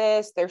 arachnoid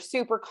cysts, they're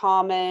super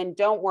common.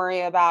 Don't worry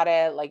about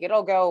it. Like,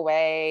 it'll go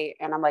away.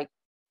 And I'm like,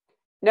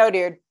 no,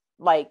 dude,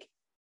 like,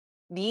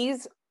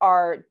 these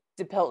are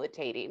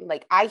debilitating.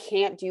 Like, I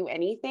can't do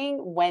anything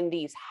when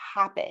these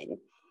happen.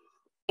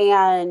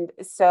 And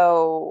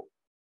so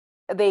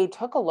they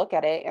took a look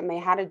at it, and they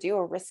had to do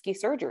a risky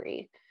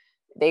surgery.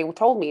 They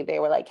told me, they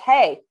were like,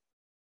 hey,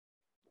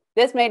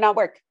 this may not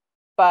work,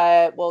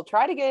 but we'll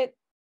try to get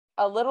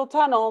a little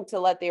tunnel to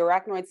let the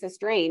arachnoid cyst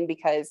drain,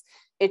 because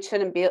it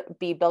shouldn't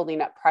be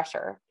building up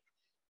pressure.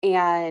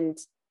 And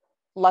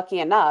lucky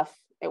enough,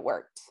 it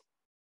worked.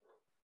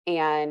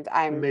 And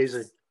I'm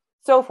amazing.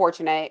 So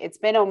fortunate. It's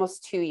been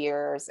almost 2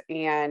 years.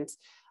 And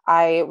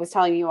I was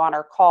telling you on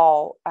our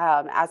call,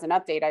 as an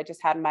update, I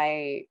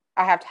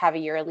have to have a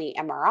yearly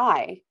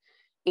MRI,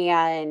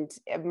 and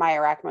my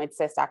arachnoid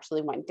cyst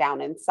actually went down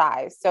in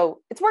size.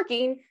 So it's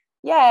working.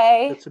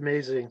 Yay. That's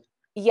amazing.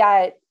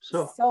 Yet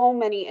so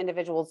many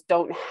individuals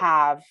don't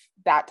have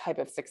that type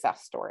of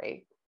success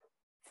story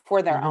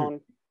for their own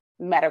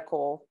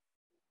medical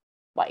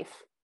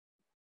life.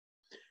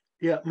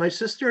 Yeah, my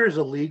sister is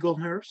a legal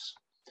nurse,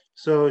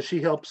 so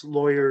she helps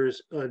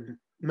lawyers on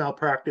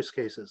malpractice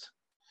cases.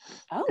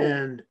 Oh.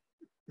 And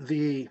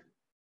the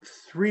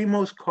 3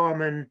 most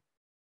common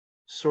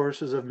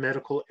sources of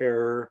medical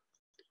error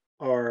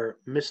are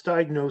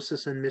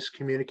misdiagnosis and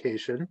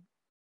miscommunication.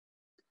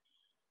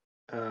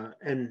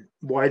 And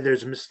why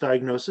there's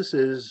misdiagnosis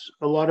is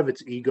a lot of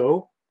it's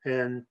ego.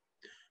 And,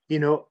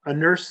 a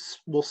nurse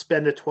will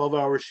spend a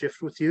 12-hour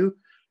shift with you.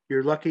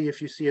 You're lucky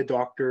if you see a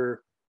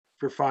doctor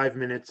for 5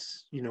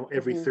 minutes,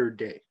 every third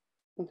day.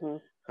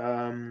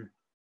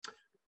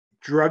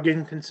 Drug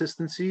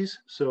inconsistencies.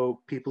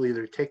 So people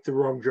either take the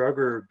wrong drug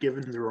or are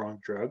given the wrong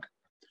drug.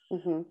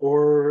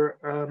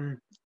 Or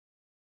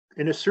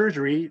in a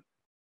surgery,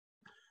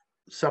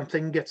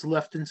 something gets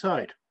left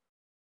inside.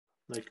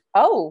 Like,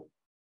 oh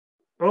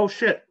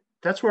shit,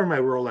 that's where my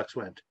Rolex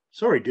went.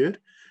 Sorry, dude.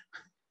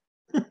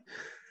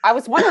 I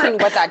was wondering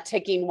what that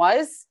ticking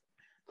was.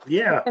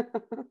 Yeah.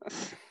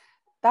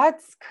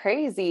 That's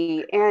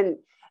crazy. And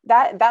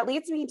that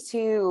leads me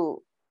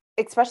to,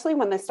 especially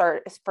when this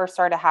first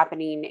started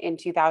happening in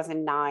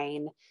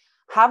 2009,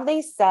 have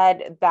they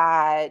said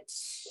that,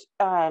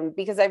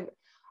 because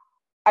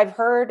I've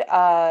heard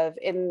of,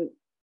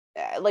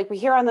 like we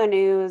hear on the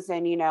news,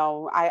 and,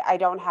 I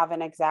don't have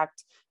an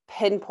exact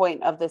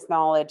pinpoint of this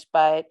knowledge,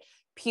 but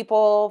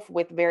people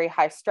with very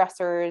high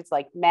stressors,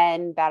 like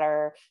men that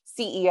are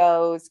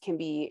CEOs, can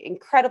be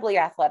incredibly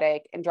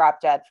athletic and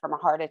drop dead from a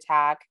heart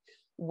attack.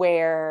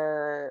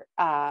 Where,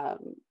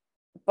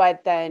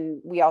 but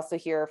then we also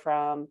hear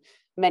from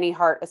many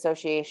heart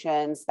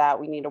associations that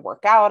we need to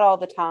work out all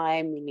the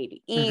time. We need to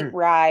eat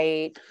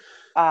right.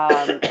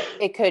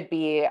 It could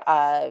be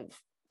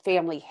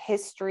family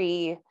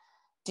history.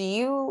 Do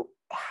you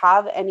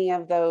have any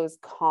of those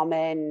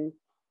common,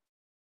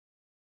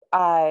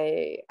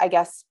 I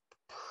guess,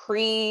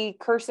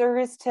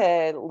 precursors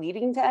to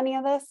leading to any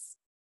of this?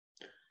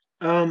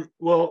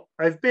 Well,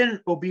 I've been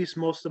obese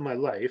most of my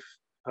life.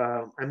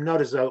 I'm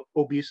not as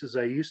obese as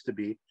I used to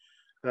be.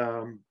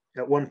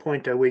 At one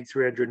point, I weighed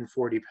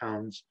 340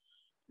 pounds.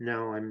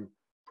 Now I'm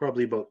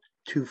probably about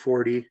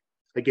 240.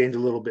 I gained a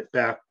little bit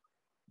back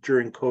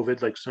during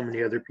COVID, like so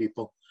many other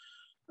people.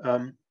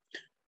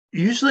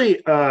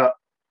 Usually, a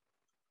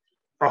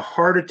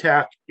heart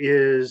attack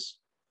is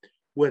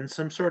when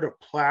some sort of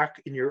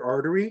plaque in your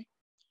artery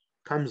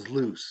comes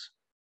loose,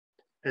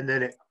 and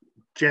then it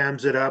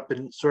jams it up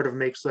and sort of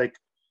makes like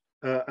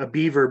a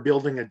beaver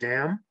building a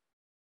dam,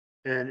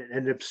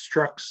 and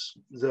obstructs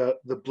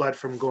the blood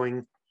from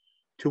going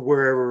to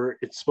wherever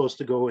it's supposed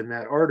to go in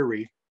that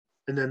artery,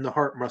 and then the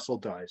heart muscle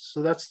dies.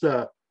 So that's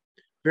the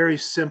very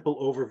simple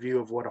overview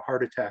of what a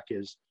heart attack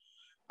is.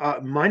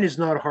 Mine is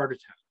not a heart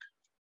attack.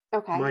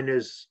 Okay. Mine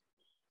is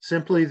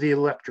simply the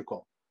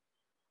electrical.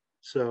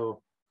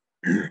 So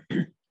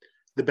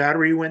the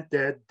battery went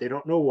dead. They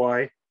don't know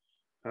why.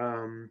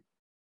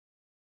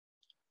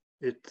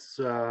 It's,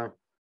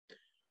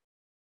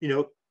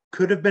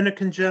 could have been a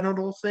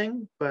congenital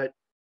thing, but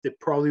it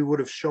probably would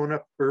have shown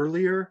up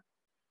earlier.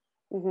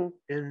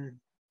 And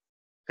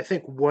I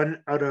think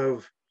 1 out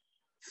of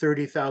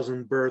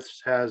 30,000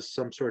 births has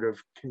some sort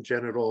of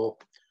congenital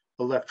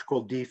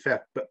electrical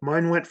defect, but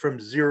mine went from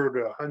 0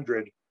 to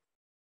 100,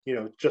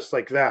 just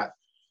like that.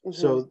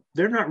 So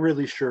they're not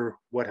really sure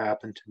what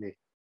happened to me.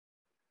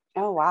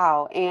 Oh,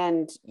 wow.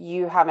 And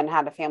you haven't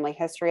had a family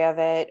history of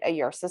it?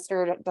 Your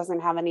sister doesn't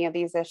have any of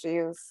these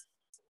issues?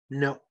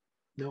 No.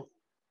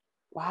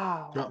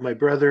 Wow. Not my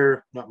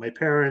brother, not my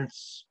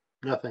parents,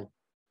 nothing.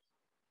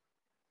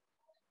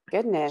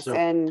 Goodness. So,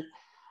 and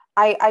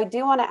I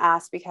do want to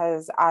ask,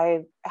 because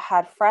I've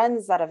had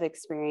friends that have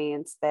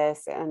experienced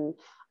this, and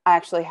I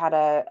actually had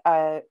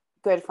a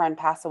good friend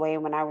pass away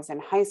when I was in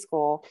high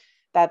school,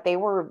 that they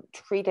were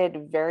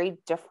treated very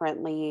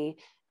differently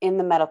in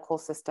the medical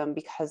system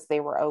because they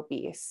were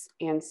obese.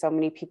 And so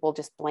many people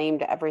just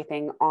blamed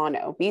everything on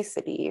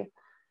obesity.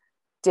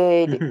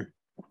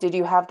 Did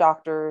you have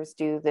doctors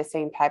do the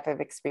same type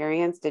of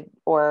experience? Did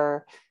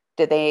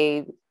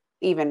they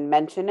even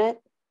mention it?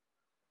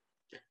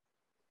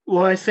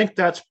 Well, I think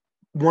that's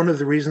one of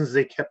the reasons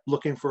they kept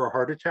looking for a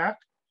heart attack,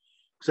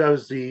 because I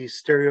was the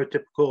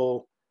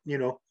stereotypical,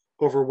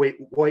 overweight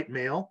white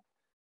male,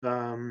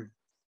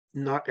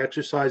 not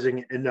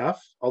exercising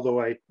enough. Although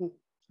I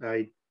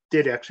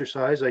did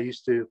exercise. I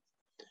used to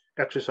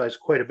exercise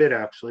quite a bit,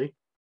 actually.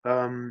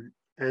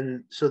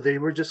 And so they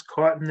were just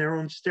caught in their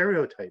own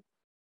stereotype.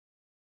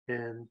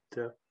 And,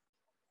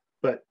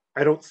 but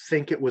I don't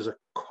think it was a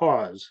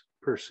cause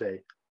per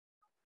se.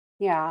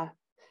 Yeah.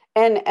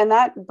 And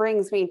that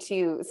brings me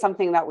to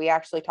something that we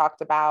actually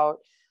talked about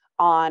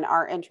on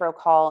our intro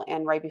call,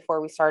 and right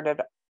before we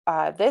started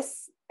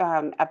this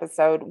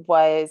episode,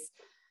 was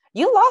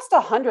you lost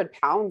 100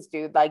 pounds,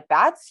 dude. Like,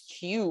 that's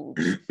huge.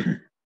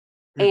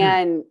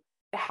 And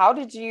how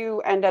did you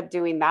end up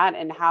doing that?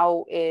 And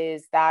how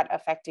is that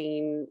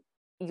affecting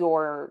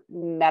your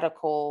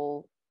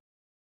medical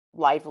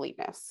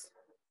liveliness?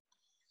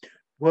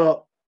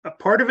 Well, a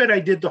part of it I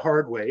did the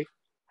hard way.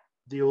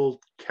 The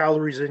old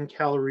calories in,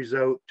 calories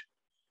out,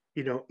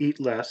 eat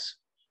less,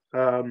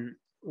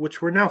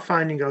 which we're now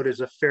finding out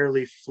is a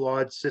fairly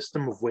flawed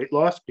system of weight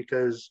loss,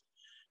 because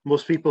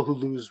most people who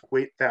lose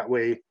weight that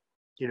way,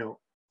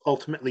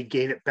 ultimately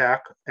gain it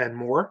back and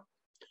more.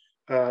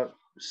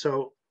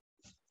 So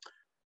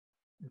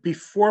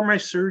before my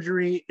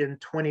surgery in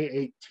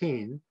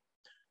 2018,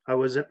 I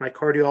was at my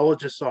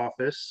cardiologist's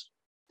office,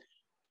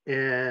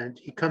 and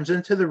he comes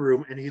into the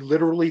room and he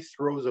literally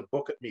throws a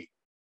book at me.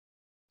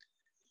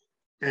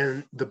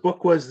 And the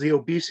book was The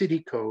Obesity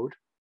Code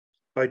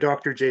by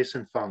Dr.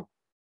 Jason Fung.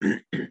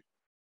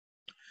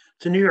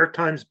 It's a New York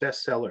Times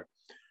bestseller.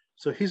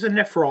 So he's a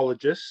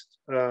nephrologist,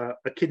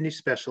 a kidney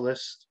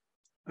specialist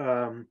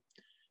at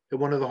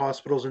one of the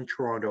hospitals in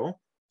Toronto.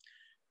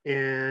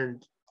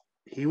 And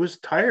he was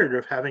tired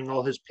of having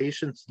all his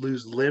patients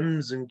lose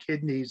limbs and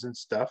kidneys and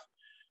stuff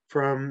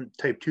from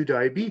type 2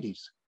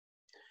 diabetes.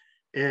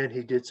 And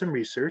he did some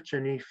research,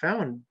 and he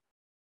found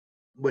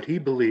what he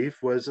believed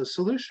was a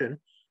solution,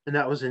 and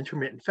that was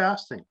intermittent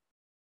fasting.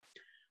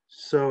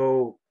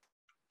 So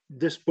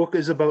this book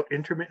is about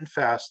intermittent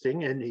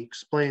fasting, and he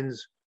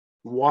explains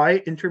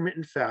why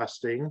intermittent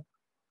fasting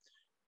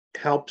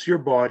helps your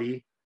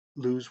body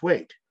lose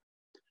weight.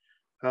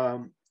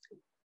 And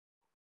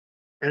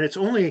it's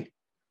only,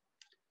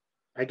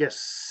 I guess,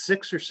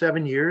 6 or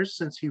 7 years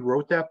since he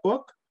wrote that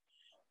book.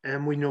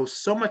 And we know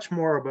so much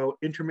more about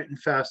intermittent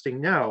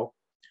fasting now.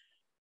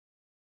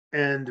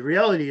 And the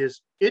reality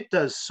is, it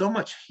does so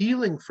much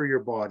healing for your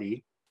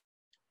body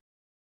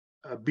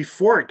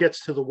before it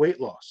gets to the weight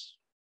loss.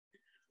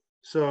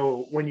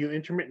 So when you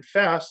intermittent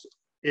fast,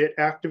 it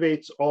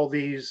activates all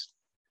these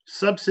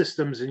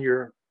subsystems in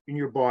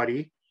your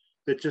body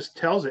that just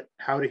tells it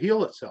how to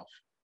heal itself.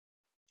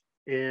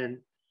 And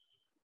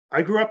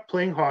I grew up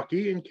playing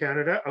hockey in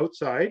Canada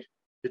outside.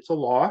 It's a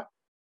law.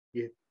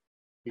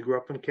 You grew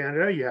up in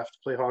Canada, you have to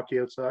play hockey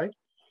outside.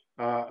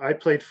 I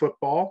played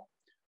football.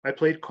 I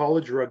played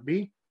college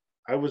rugby.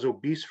 I was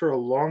obese for a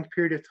long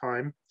period of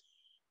time,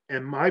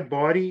 and my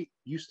body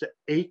used to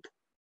ache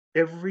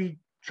every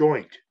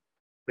joint.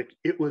 Like,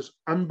 it was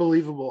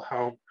unbelievable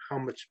how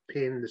much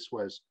pain this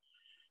was.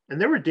 And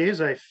there were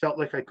days I felt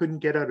like I couldn't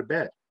get out of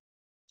bed.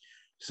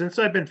 Since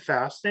I've been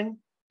fasting,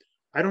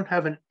 I don't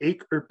have an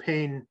ache or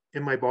pain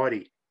in my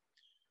body.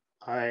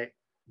 I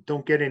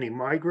don't get any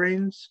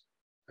migraines.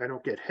 I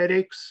don't get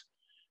headaches,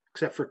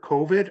 except for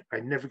COVID.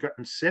 I've never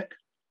gotten sick.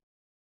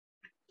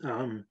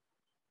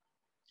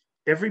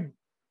 Every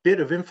bit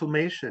of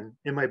inflammation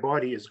in my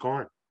body is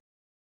gone.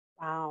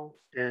 Wow.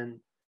 And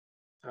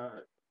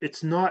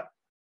it's not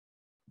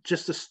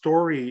just a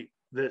story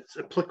that's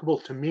applicable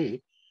to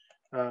me.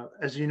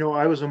 As you know,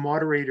 I was a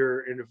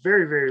moderator in a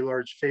very, very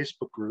large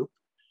Facebook group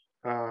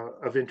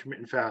of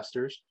intermittent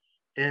fasters.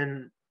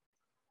 And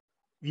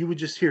you would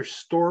just hear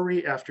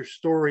story after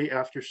story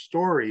after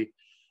story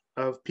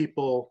of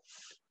people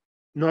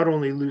not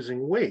only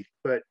losing weight,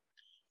 but,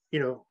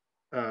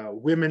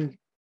 women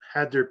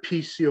had their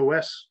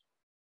PCOS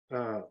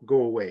go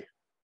away.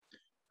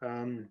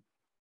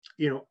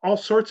 All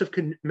sorts of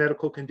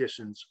medical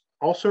conditions,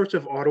 all sorts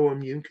of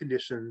autoimmune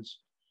conditions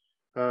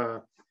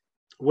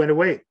went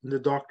away. And the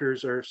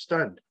doctors are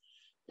stunned.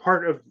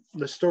 Part of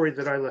the story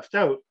that I left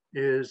out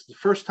is the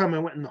first time I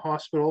went in the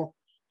hospital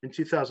in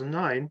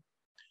 2009,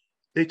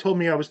 they told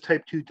me I was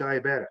type 2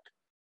 diabetic.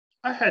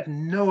 I had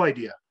no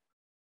idea.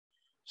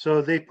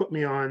 So they put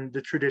me on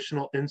the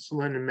traditional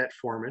insulin and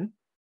metformin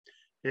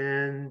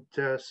and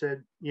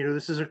said,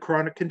 this is a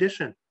chronic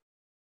condition.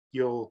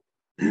 You'll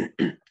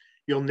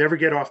never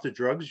get off the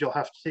drugs. You'll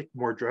have to take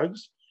more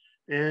drugs,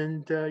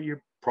 and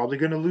you're probably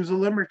going to lose a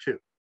limb or two.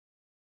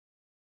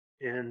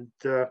 And,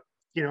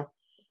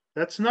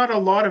 that's not a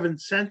lot of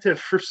incentive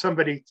for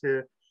somebody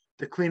to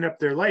clean up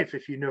their life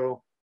if you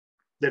know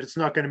that it's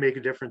not going to make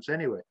a difference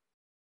anyway.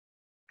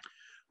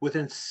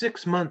 Within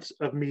 6 months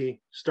of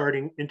me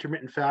starting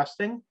intermittent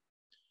fasting,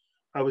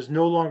 I was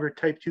no longer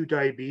type 2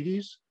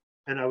 diabetes,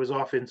 and I was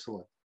off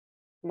insulin.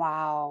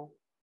 Wow.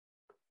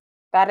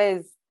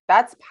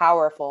 That's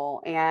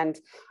powerful. And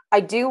I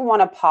do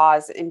want to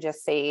pause and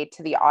just say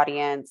to the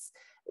audience,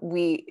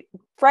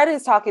 Fred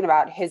is talking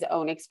about his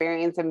own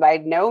experience, and by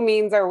no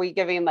means are we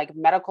giving like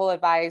medical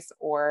advice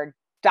or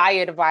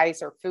diet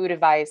advice or food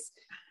advice.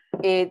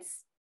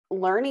 It's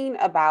learning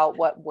about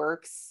what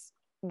works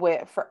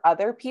for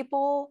other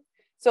people.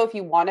 So if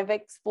you want to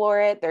explore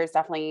it, there's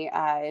definitely,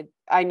 I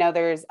know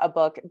there's a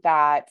book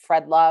that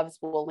Fred loves.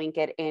 We'll link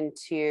it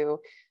into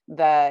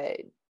the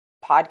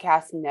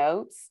podcast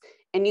notes,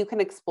 and you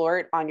can explore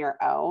it on your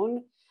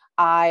own.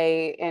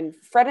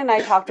 Fred and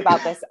I talked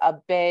about this a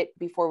bit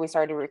before we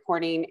started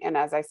recording. And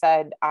as I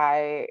said,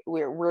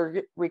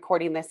 we're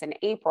recording this in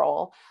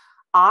April.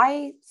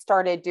 I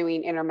started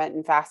doing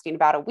intermittent fasting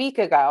about a week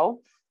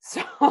ago.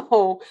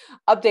 So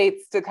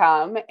updates to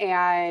come.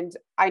 And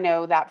I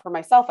know that for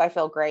myself, I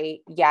feel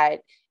great,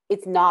 yet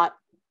it's not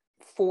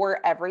for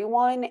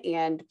everyone.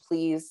 And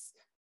please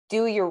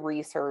do your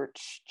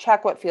research,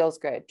 check what feels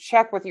good,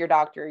 check with your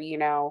doctor.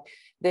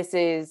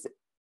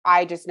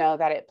 I just know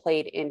that it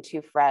played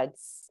into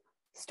Fred's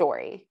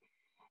story.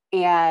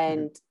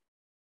 And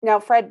now,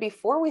 Fred,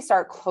 before we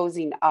start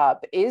closing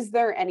up, is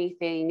there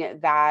anything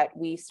that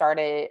we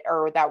started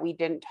or that we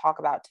didn't talk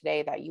about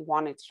today that you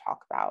wanted to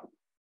talk about?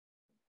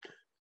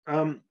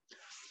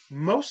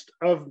 Most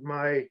of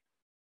my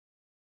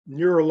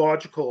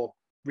neurological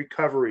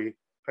recovery,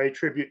 I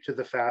attribute to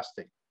the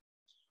fasting.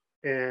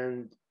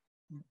 And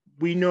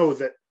we know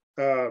that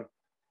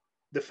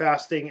the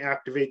fasting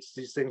activates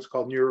these things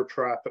called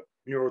neurotropic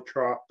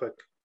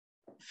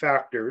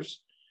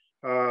factors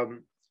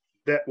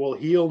that will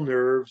heal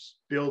nerves,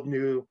 build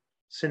new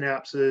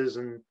synapses,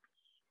 and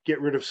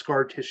get rid of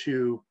scar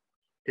tissue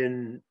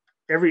in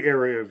every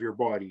area of your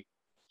body.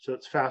 So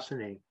it's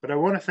fascinating. But I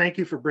want to thank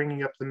you for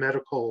bringing up the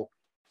medical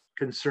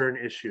concern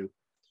issue.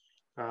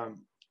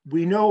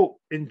 We know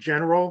in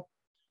general,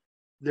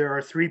 there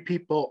are three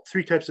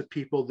types of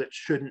people that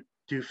shouldn't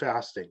do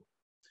fasting.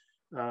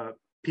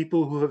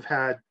 People who have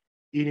had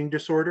eating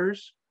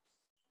disorders,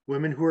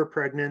 women who are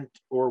pregnant,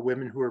 or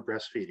women who are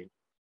breastfeeding.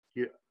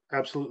 You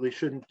absolutely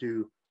shouldn't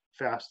do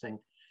fasting.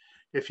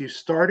 If you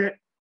start it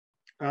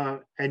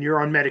and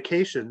you're on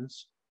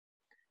medications,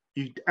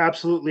 you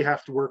absolutely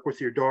have to work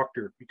with your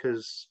doctor,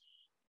 because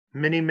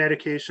many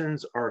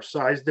medications are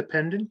size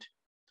dependent.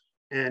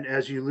 And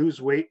as you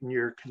lose weight and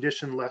your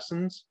condition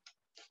lessens,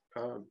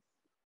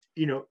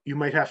 you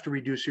might have to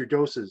reduce your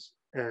doses.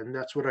 And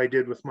that's what I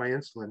did with my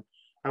insulin.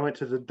 I went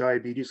to the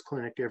diabetes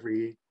clinic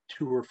every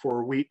 2 or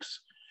 4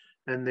 weeks,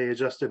 and they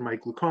adjusted my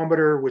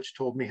glucometer, which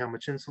told me how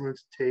much insulin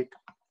to take.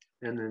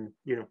 And then,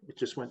 it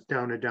just went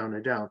down and down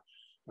and down.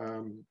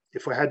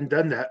 If I hadn't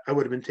done that, I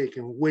would have been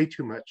taking way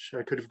too much.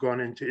 I could have gone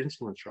into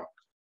insulin shock.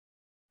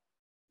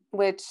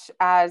 Which,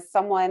 as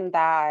someone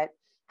that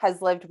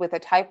has lived with a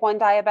type 1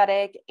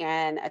 diabetic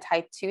and a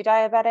type 2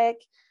 diabetic,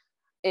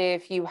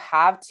 if you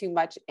have too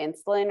much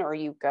insulin or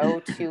you go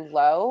too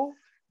low,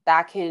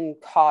 that can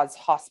cause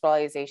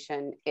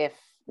hospitalization, if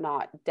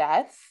not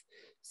death.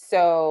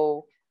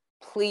 So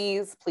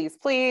please, please,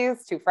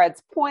 please, to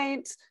Fred's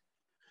point,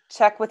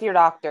 check with your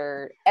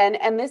doctor.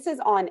 And this is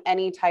on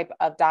any type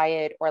of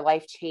diet or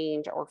life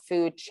change or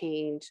food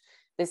change.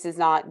 This is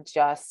not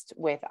just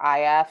with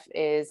IF,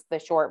 is the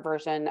short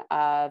version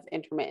of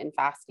intermittent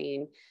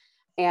fasting.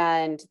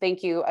 And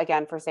thank you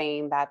again for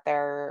saying that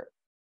there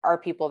are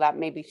people that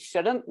maybe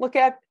shouldn't look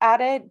at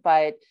it,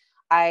 but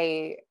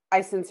I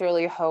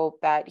sincerely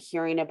hope that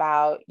hearing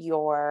about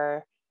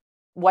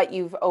what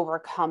you've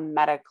overcome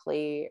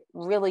medically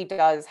really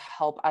does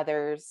help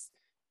others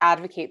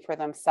advocate for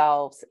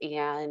themselves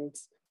and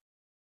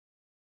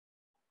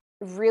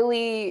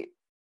really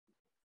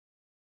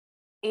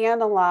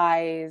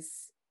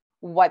analyze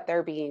what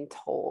they're being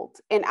told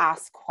and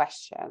ask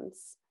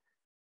questions.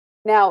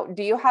 Now,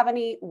 do you have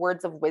any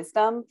words of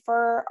wisdom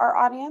for our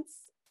audience?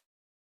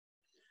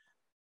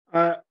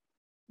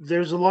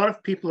 There's a lot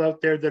of people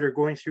out there that are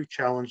going through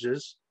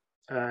challenges.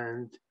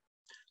 And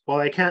while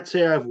I can't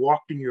say I've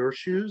walked in your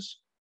shoes,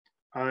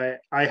 I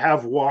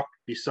have walked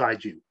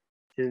beside you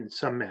in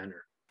some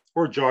manner,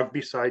 or jogged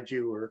beside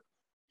you, or,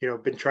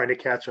 been trying to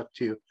catch up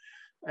to you.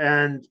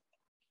 And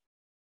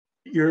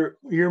your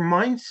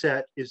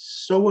mindset is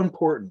so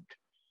important.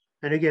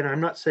 And again,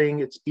 I'm not saying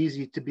it's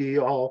easy to be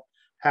all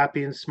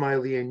happy and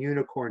smiley and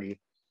unicorny.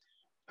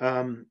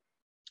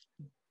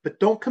 But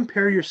don't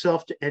compare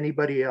yourself to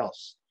anybody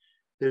else.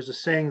 There's a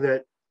saying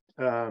that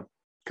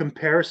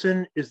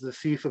comparison is the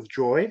thief of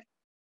joy.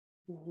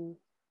 Mm-hmm.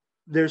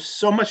 There's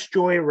so much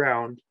joy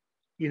around.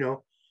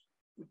 Your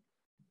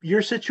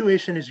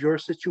situation is your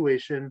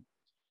situation.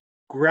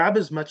 Grab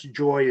as much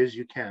joy as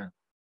you can.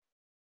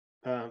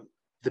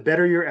 The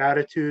better your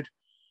attitude,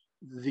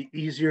 the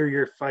easier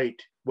your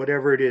fight,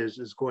 whatever it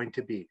is going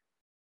to be.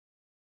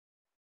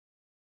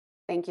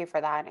 Thank you for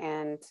that.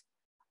 And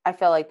I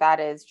feel like that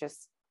is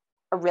just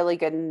a really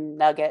good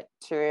nugget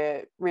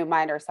to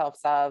remind ourselves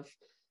of.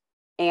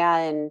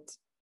 And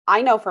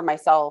I know for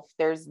myself,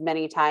 there's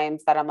many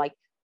times that I'm like,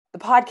 the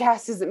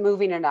podcast isn't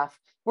moving enough.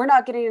 We're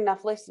not getting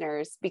enough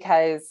listeners,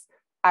 because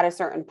at a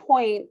certain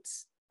point,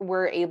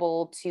 we're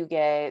able to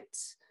get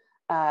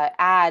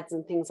ads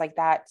and things like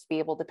that to be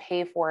able to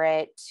pay for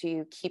it,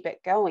 to keep it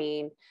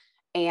going.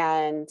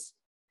 And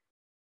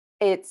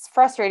it's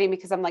frustrating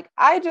because I'm like,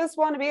 I just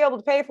want to be able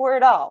to pay for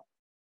it all.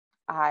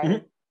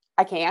 I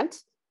can't.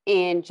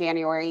 In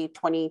January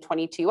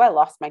 2022, I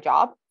lost my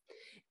job,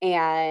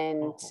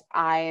 and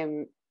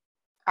I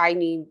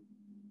need,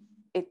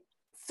 it's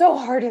so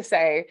hard to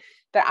say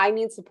that I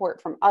need support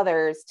from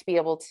others to be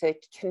able to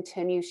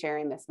continue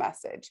sharing this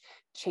message,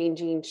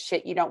 changing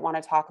shit you don't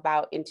want to talk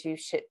about into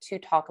shit to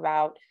talk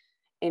about,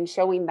 and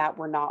showing that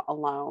we're not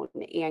alone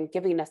and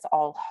giving us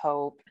all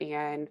hope.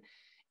 And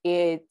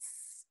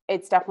it's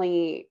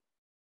definitely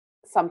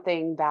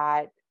something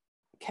that,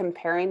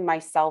 comparing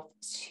myself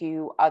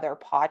to other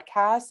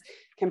podcasts,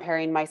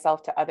 comparing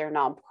myself to other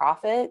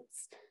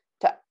nonprofits,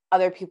 to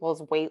other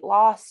people's weight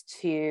loss,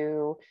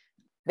 to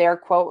their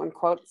quote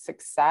unquote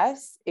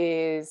success,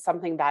 is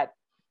something that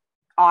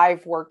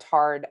I've worked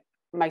hard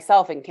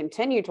myself and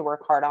continue to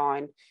work hard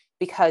on,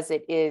 because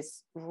it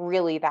is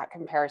really, that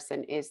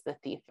comparison is the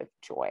thief of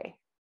joy.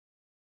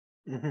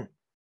 Mm-hmm.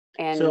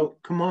 And so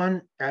come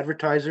on,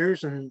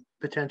 advertisers and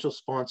potential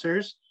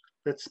sponsors,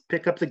 let's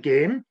pick up the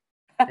game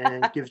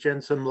and give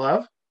Jen some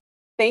love.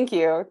 Thank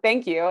you.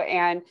 Thank you.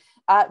 And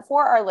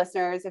for our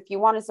listeners, if you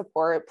want to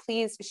support,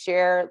 please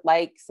share,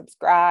 like,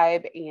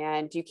 subscribe,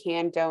 and you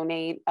can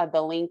donate.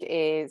 The link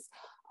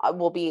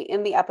will be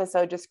in the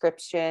episode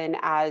description,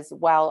 as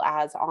well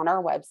as on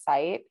our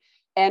website.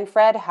 And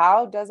Fred,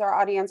 how does our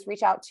audience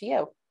reach out to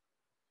you?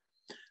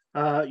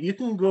 You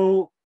can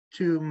go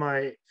to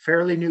my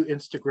fairly new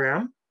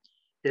Instagram.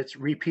 It's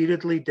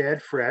Repeatedly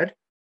Dead Fred.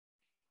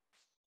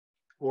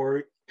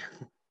 Or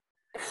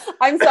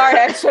I'm sorry,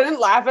 I shouldn't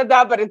laugh at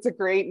that, but it's a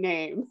great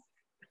name.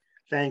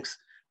 Thanks.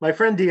 My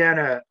friend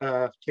Deanna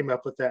came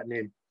up with that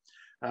name.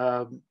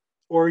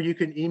 Or you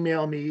can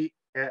email me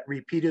at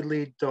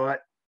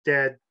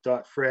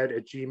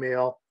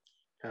repeatedly.dead.fred@gmail.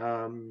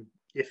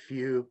 If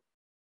you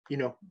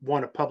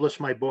want to publish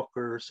my book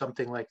or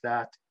something like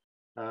that,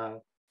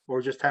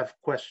 or just have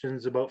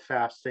questions about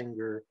fasting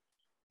or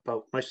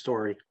about my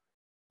story.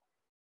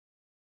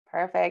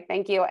 Perfect.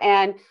 Thank you.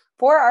 And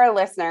for our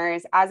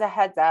listeners, as a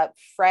heads up,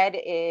 Fred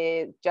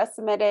just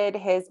submitted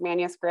his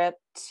manuscript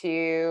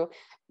to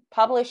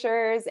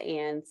publishers.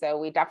 And so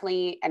we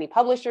definitely, any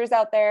publishers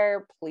out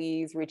there,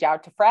 please reach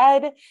out to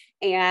Fred.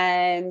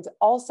 And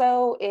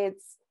also,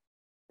 it's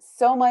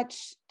so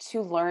much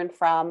to learn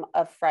from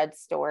of Fred's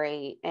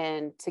story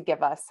and to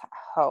give us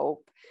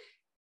hope.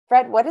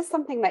 Fred, what is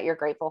something that you're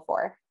grateful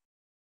for?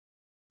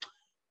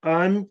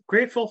 I'm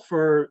grateful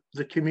for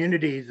the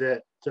community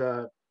that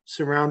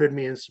surrounded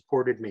me and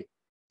supported me.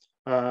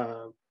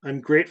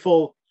 I'm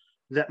grateful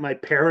that my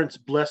parents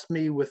blessed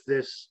me with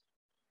this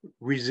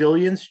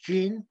resilience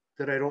gene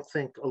that I don't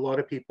think a lot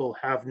of people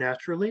have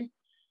naturally,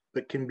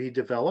 but can be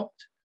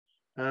developed.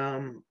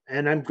 And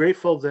I'm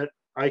grateful that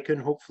I can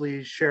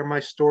hopefully share my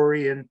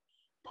story and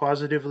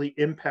positively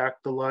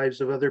impact the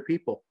lives of other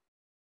people.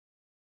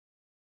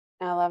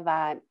 I love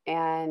that.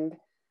 And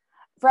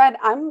Fred,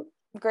 I'm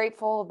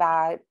grateful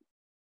that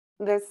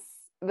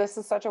this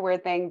is such a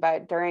weird thing,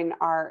 but during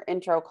our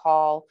intro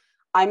call,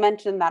 I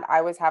mentioned that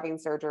I was having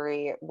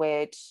surgery,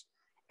 which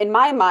in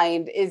my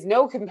mind is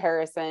no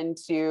comparison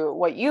to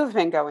what you've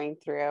been going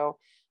through.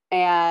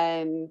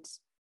 And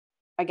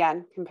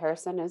again,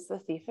 comparison is the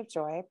thief of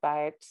joy,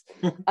 but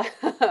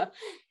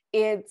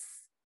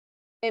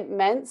it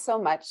meant so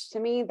much to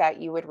me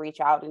that you would reach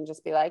out and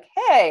just be like,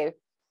 hey,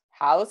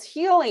 how's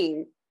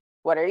healing?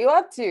 What are you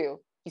up to?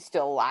 You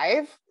still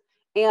alive?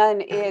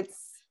 And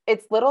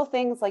it's little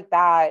things like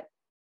that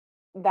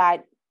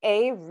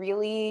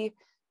really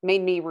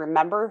made me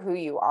remember who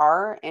you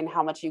are and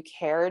how much you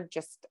cared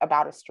just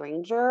about a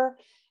stranger,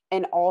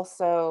 and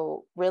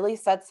also really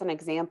sets an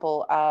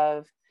example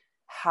of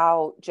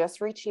how just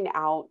reaching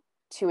out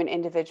to an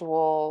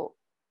individual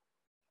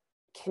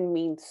can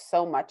mean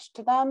so much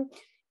to them,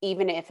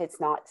 even if it's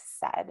not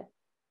said.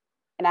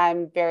 And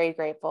I'm very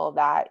grateful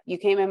that you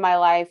came in my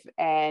life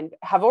and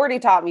have already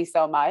taught me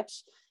so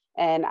much.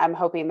 And I'm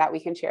hoping that we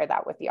can share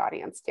that with the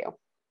audience too.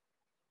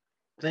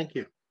 Thank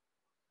you.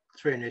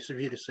 It's very nice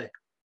of you to say.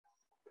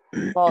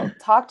 Well,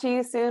 talk to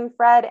you soon,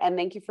 Fred, and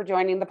thank you for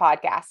joining the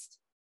podcast.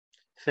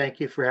 Thank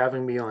you for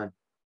having me on.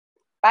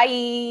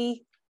 Bye.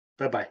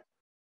 Bye-bye.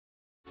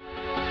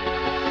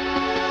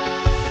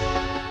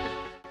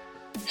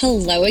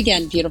 Hello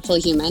again, beautiful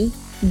human.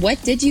 What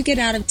did you get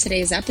out of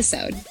today's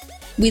episode?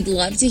 We'd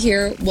love to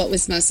hear what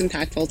was most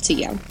impactful to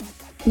you.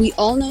 We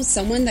all know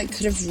someone that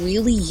could have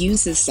really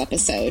used this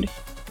episode,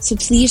 so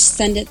please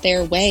send it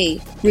their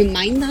way.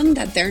 Remind them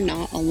that they're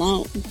not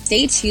alone.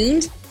 Stay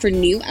tuned for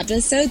new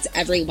episodes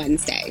every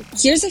Wednesday.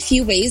 Here's a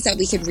few ways that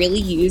we could really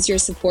use your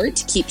support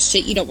to keep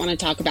Shit You Don't Want to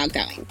Talk About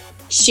going.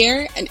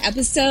 Share an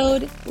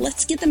episode.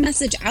 Let's get the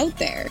message out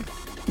there.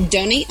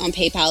 Donate on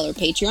PayPal or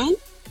Patreon.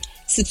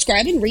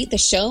 Subscribe and rate the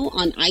show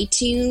on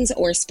iTunes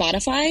or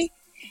Spotify.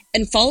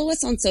 And follow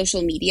us on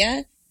social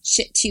media,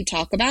 Shit to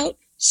Talk About.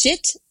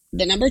 Shit,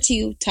 the number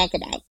 2, talk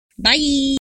about. Bye.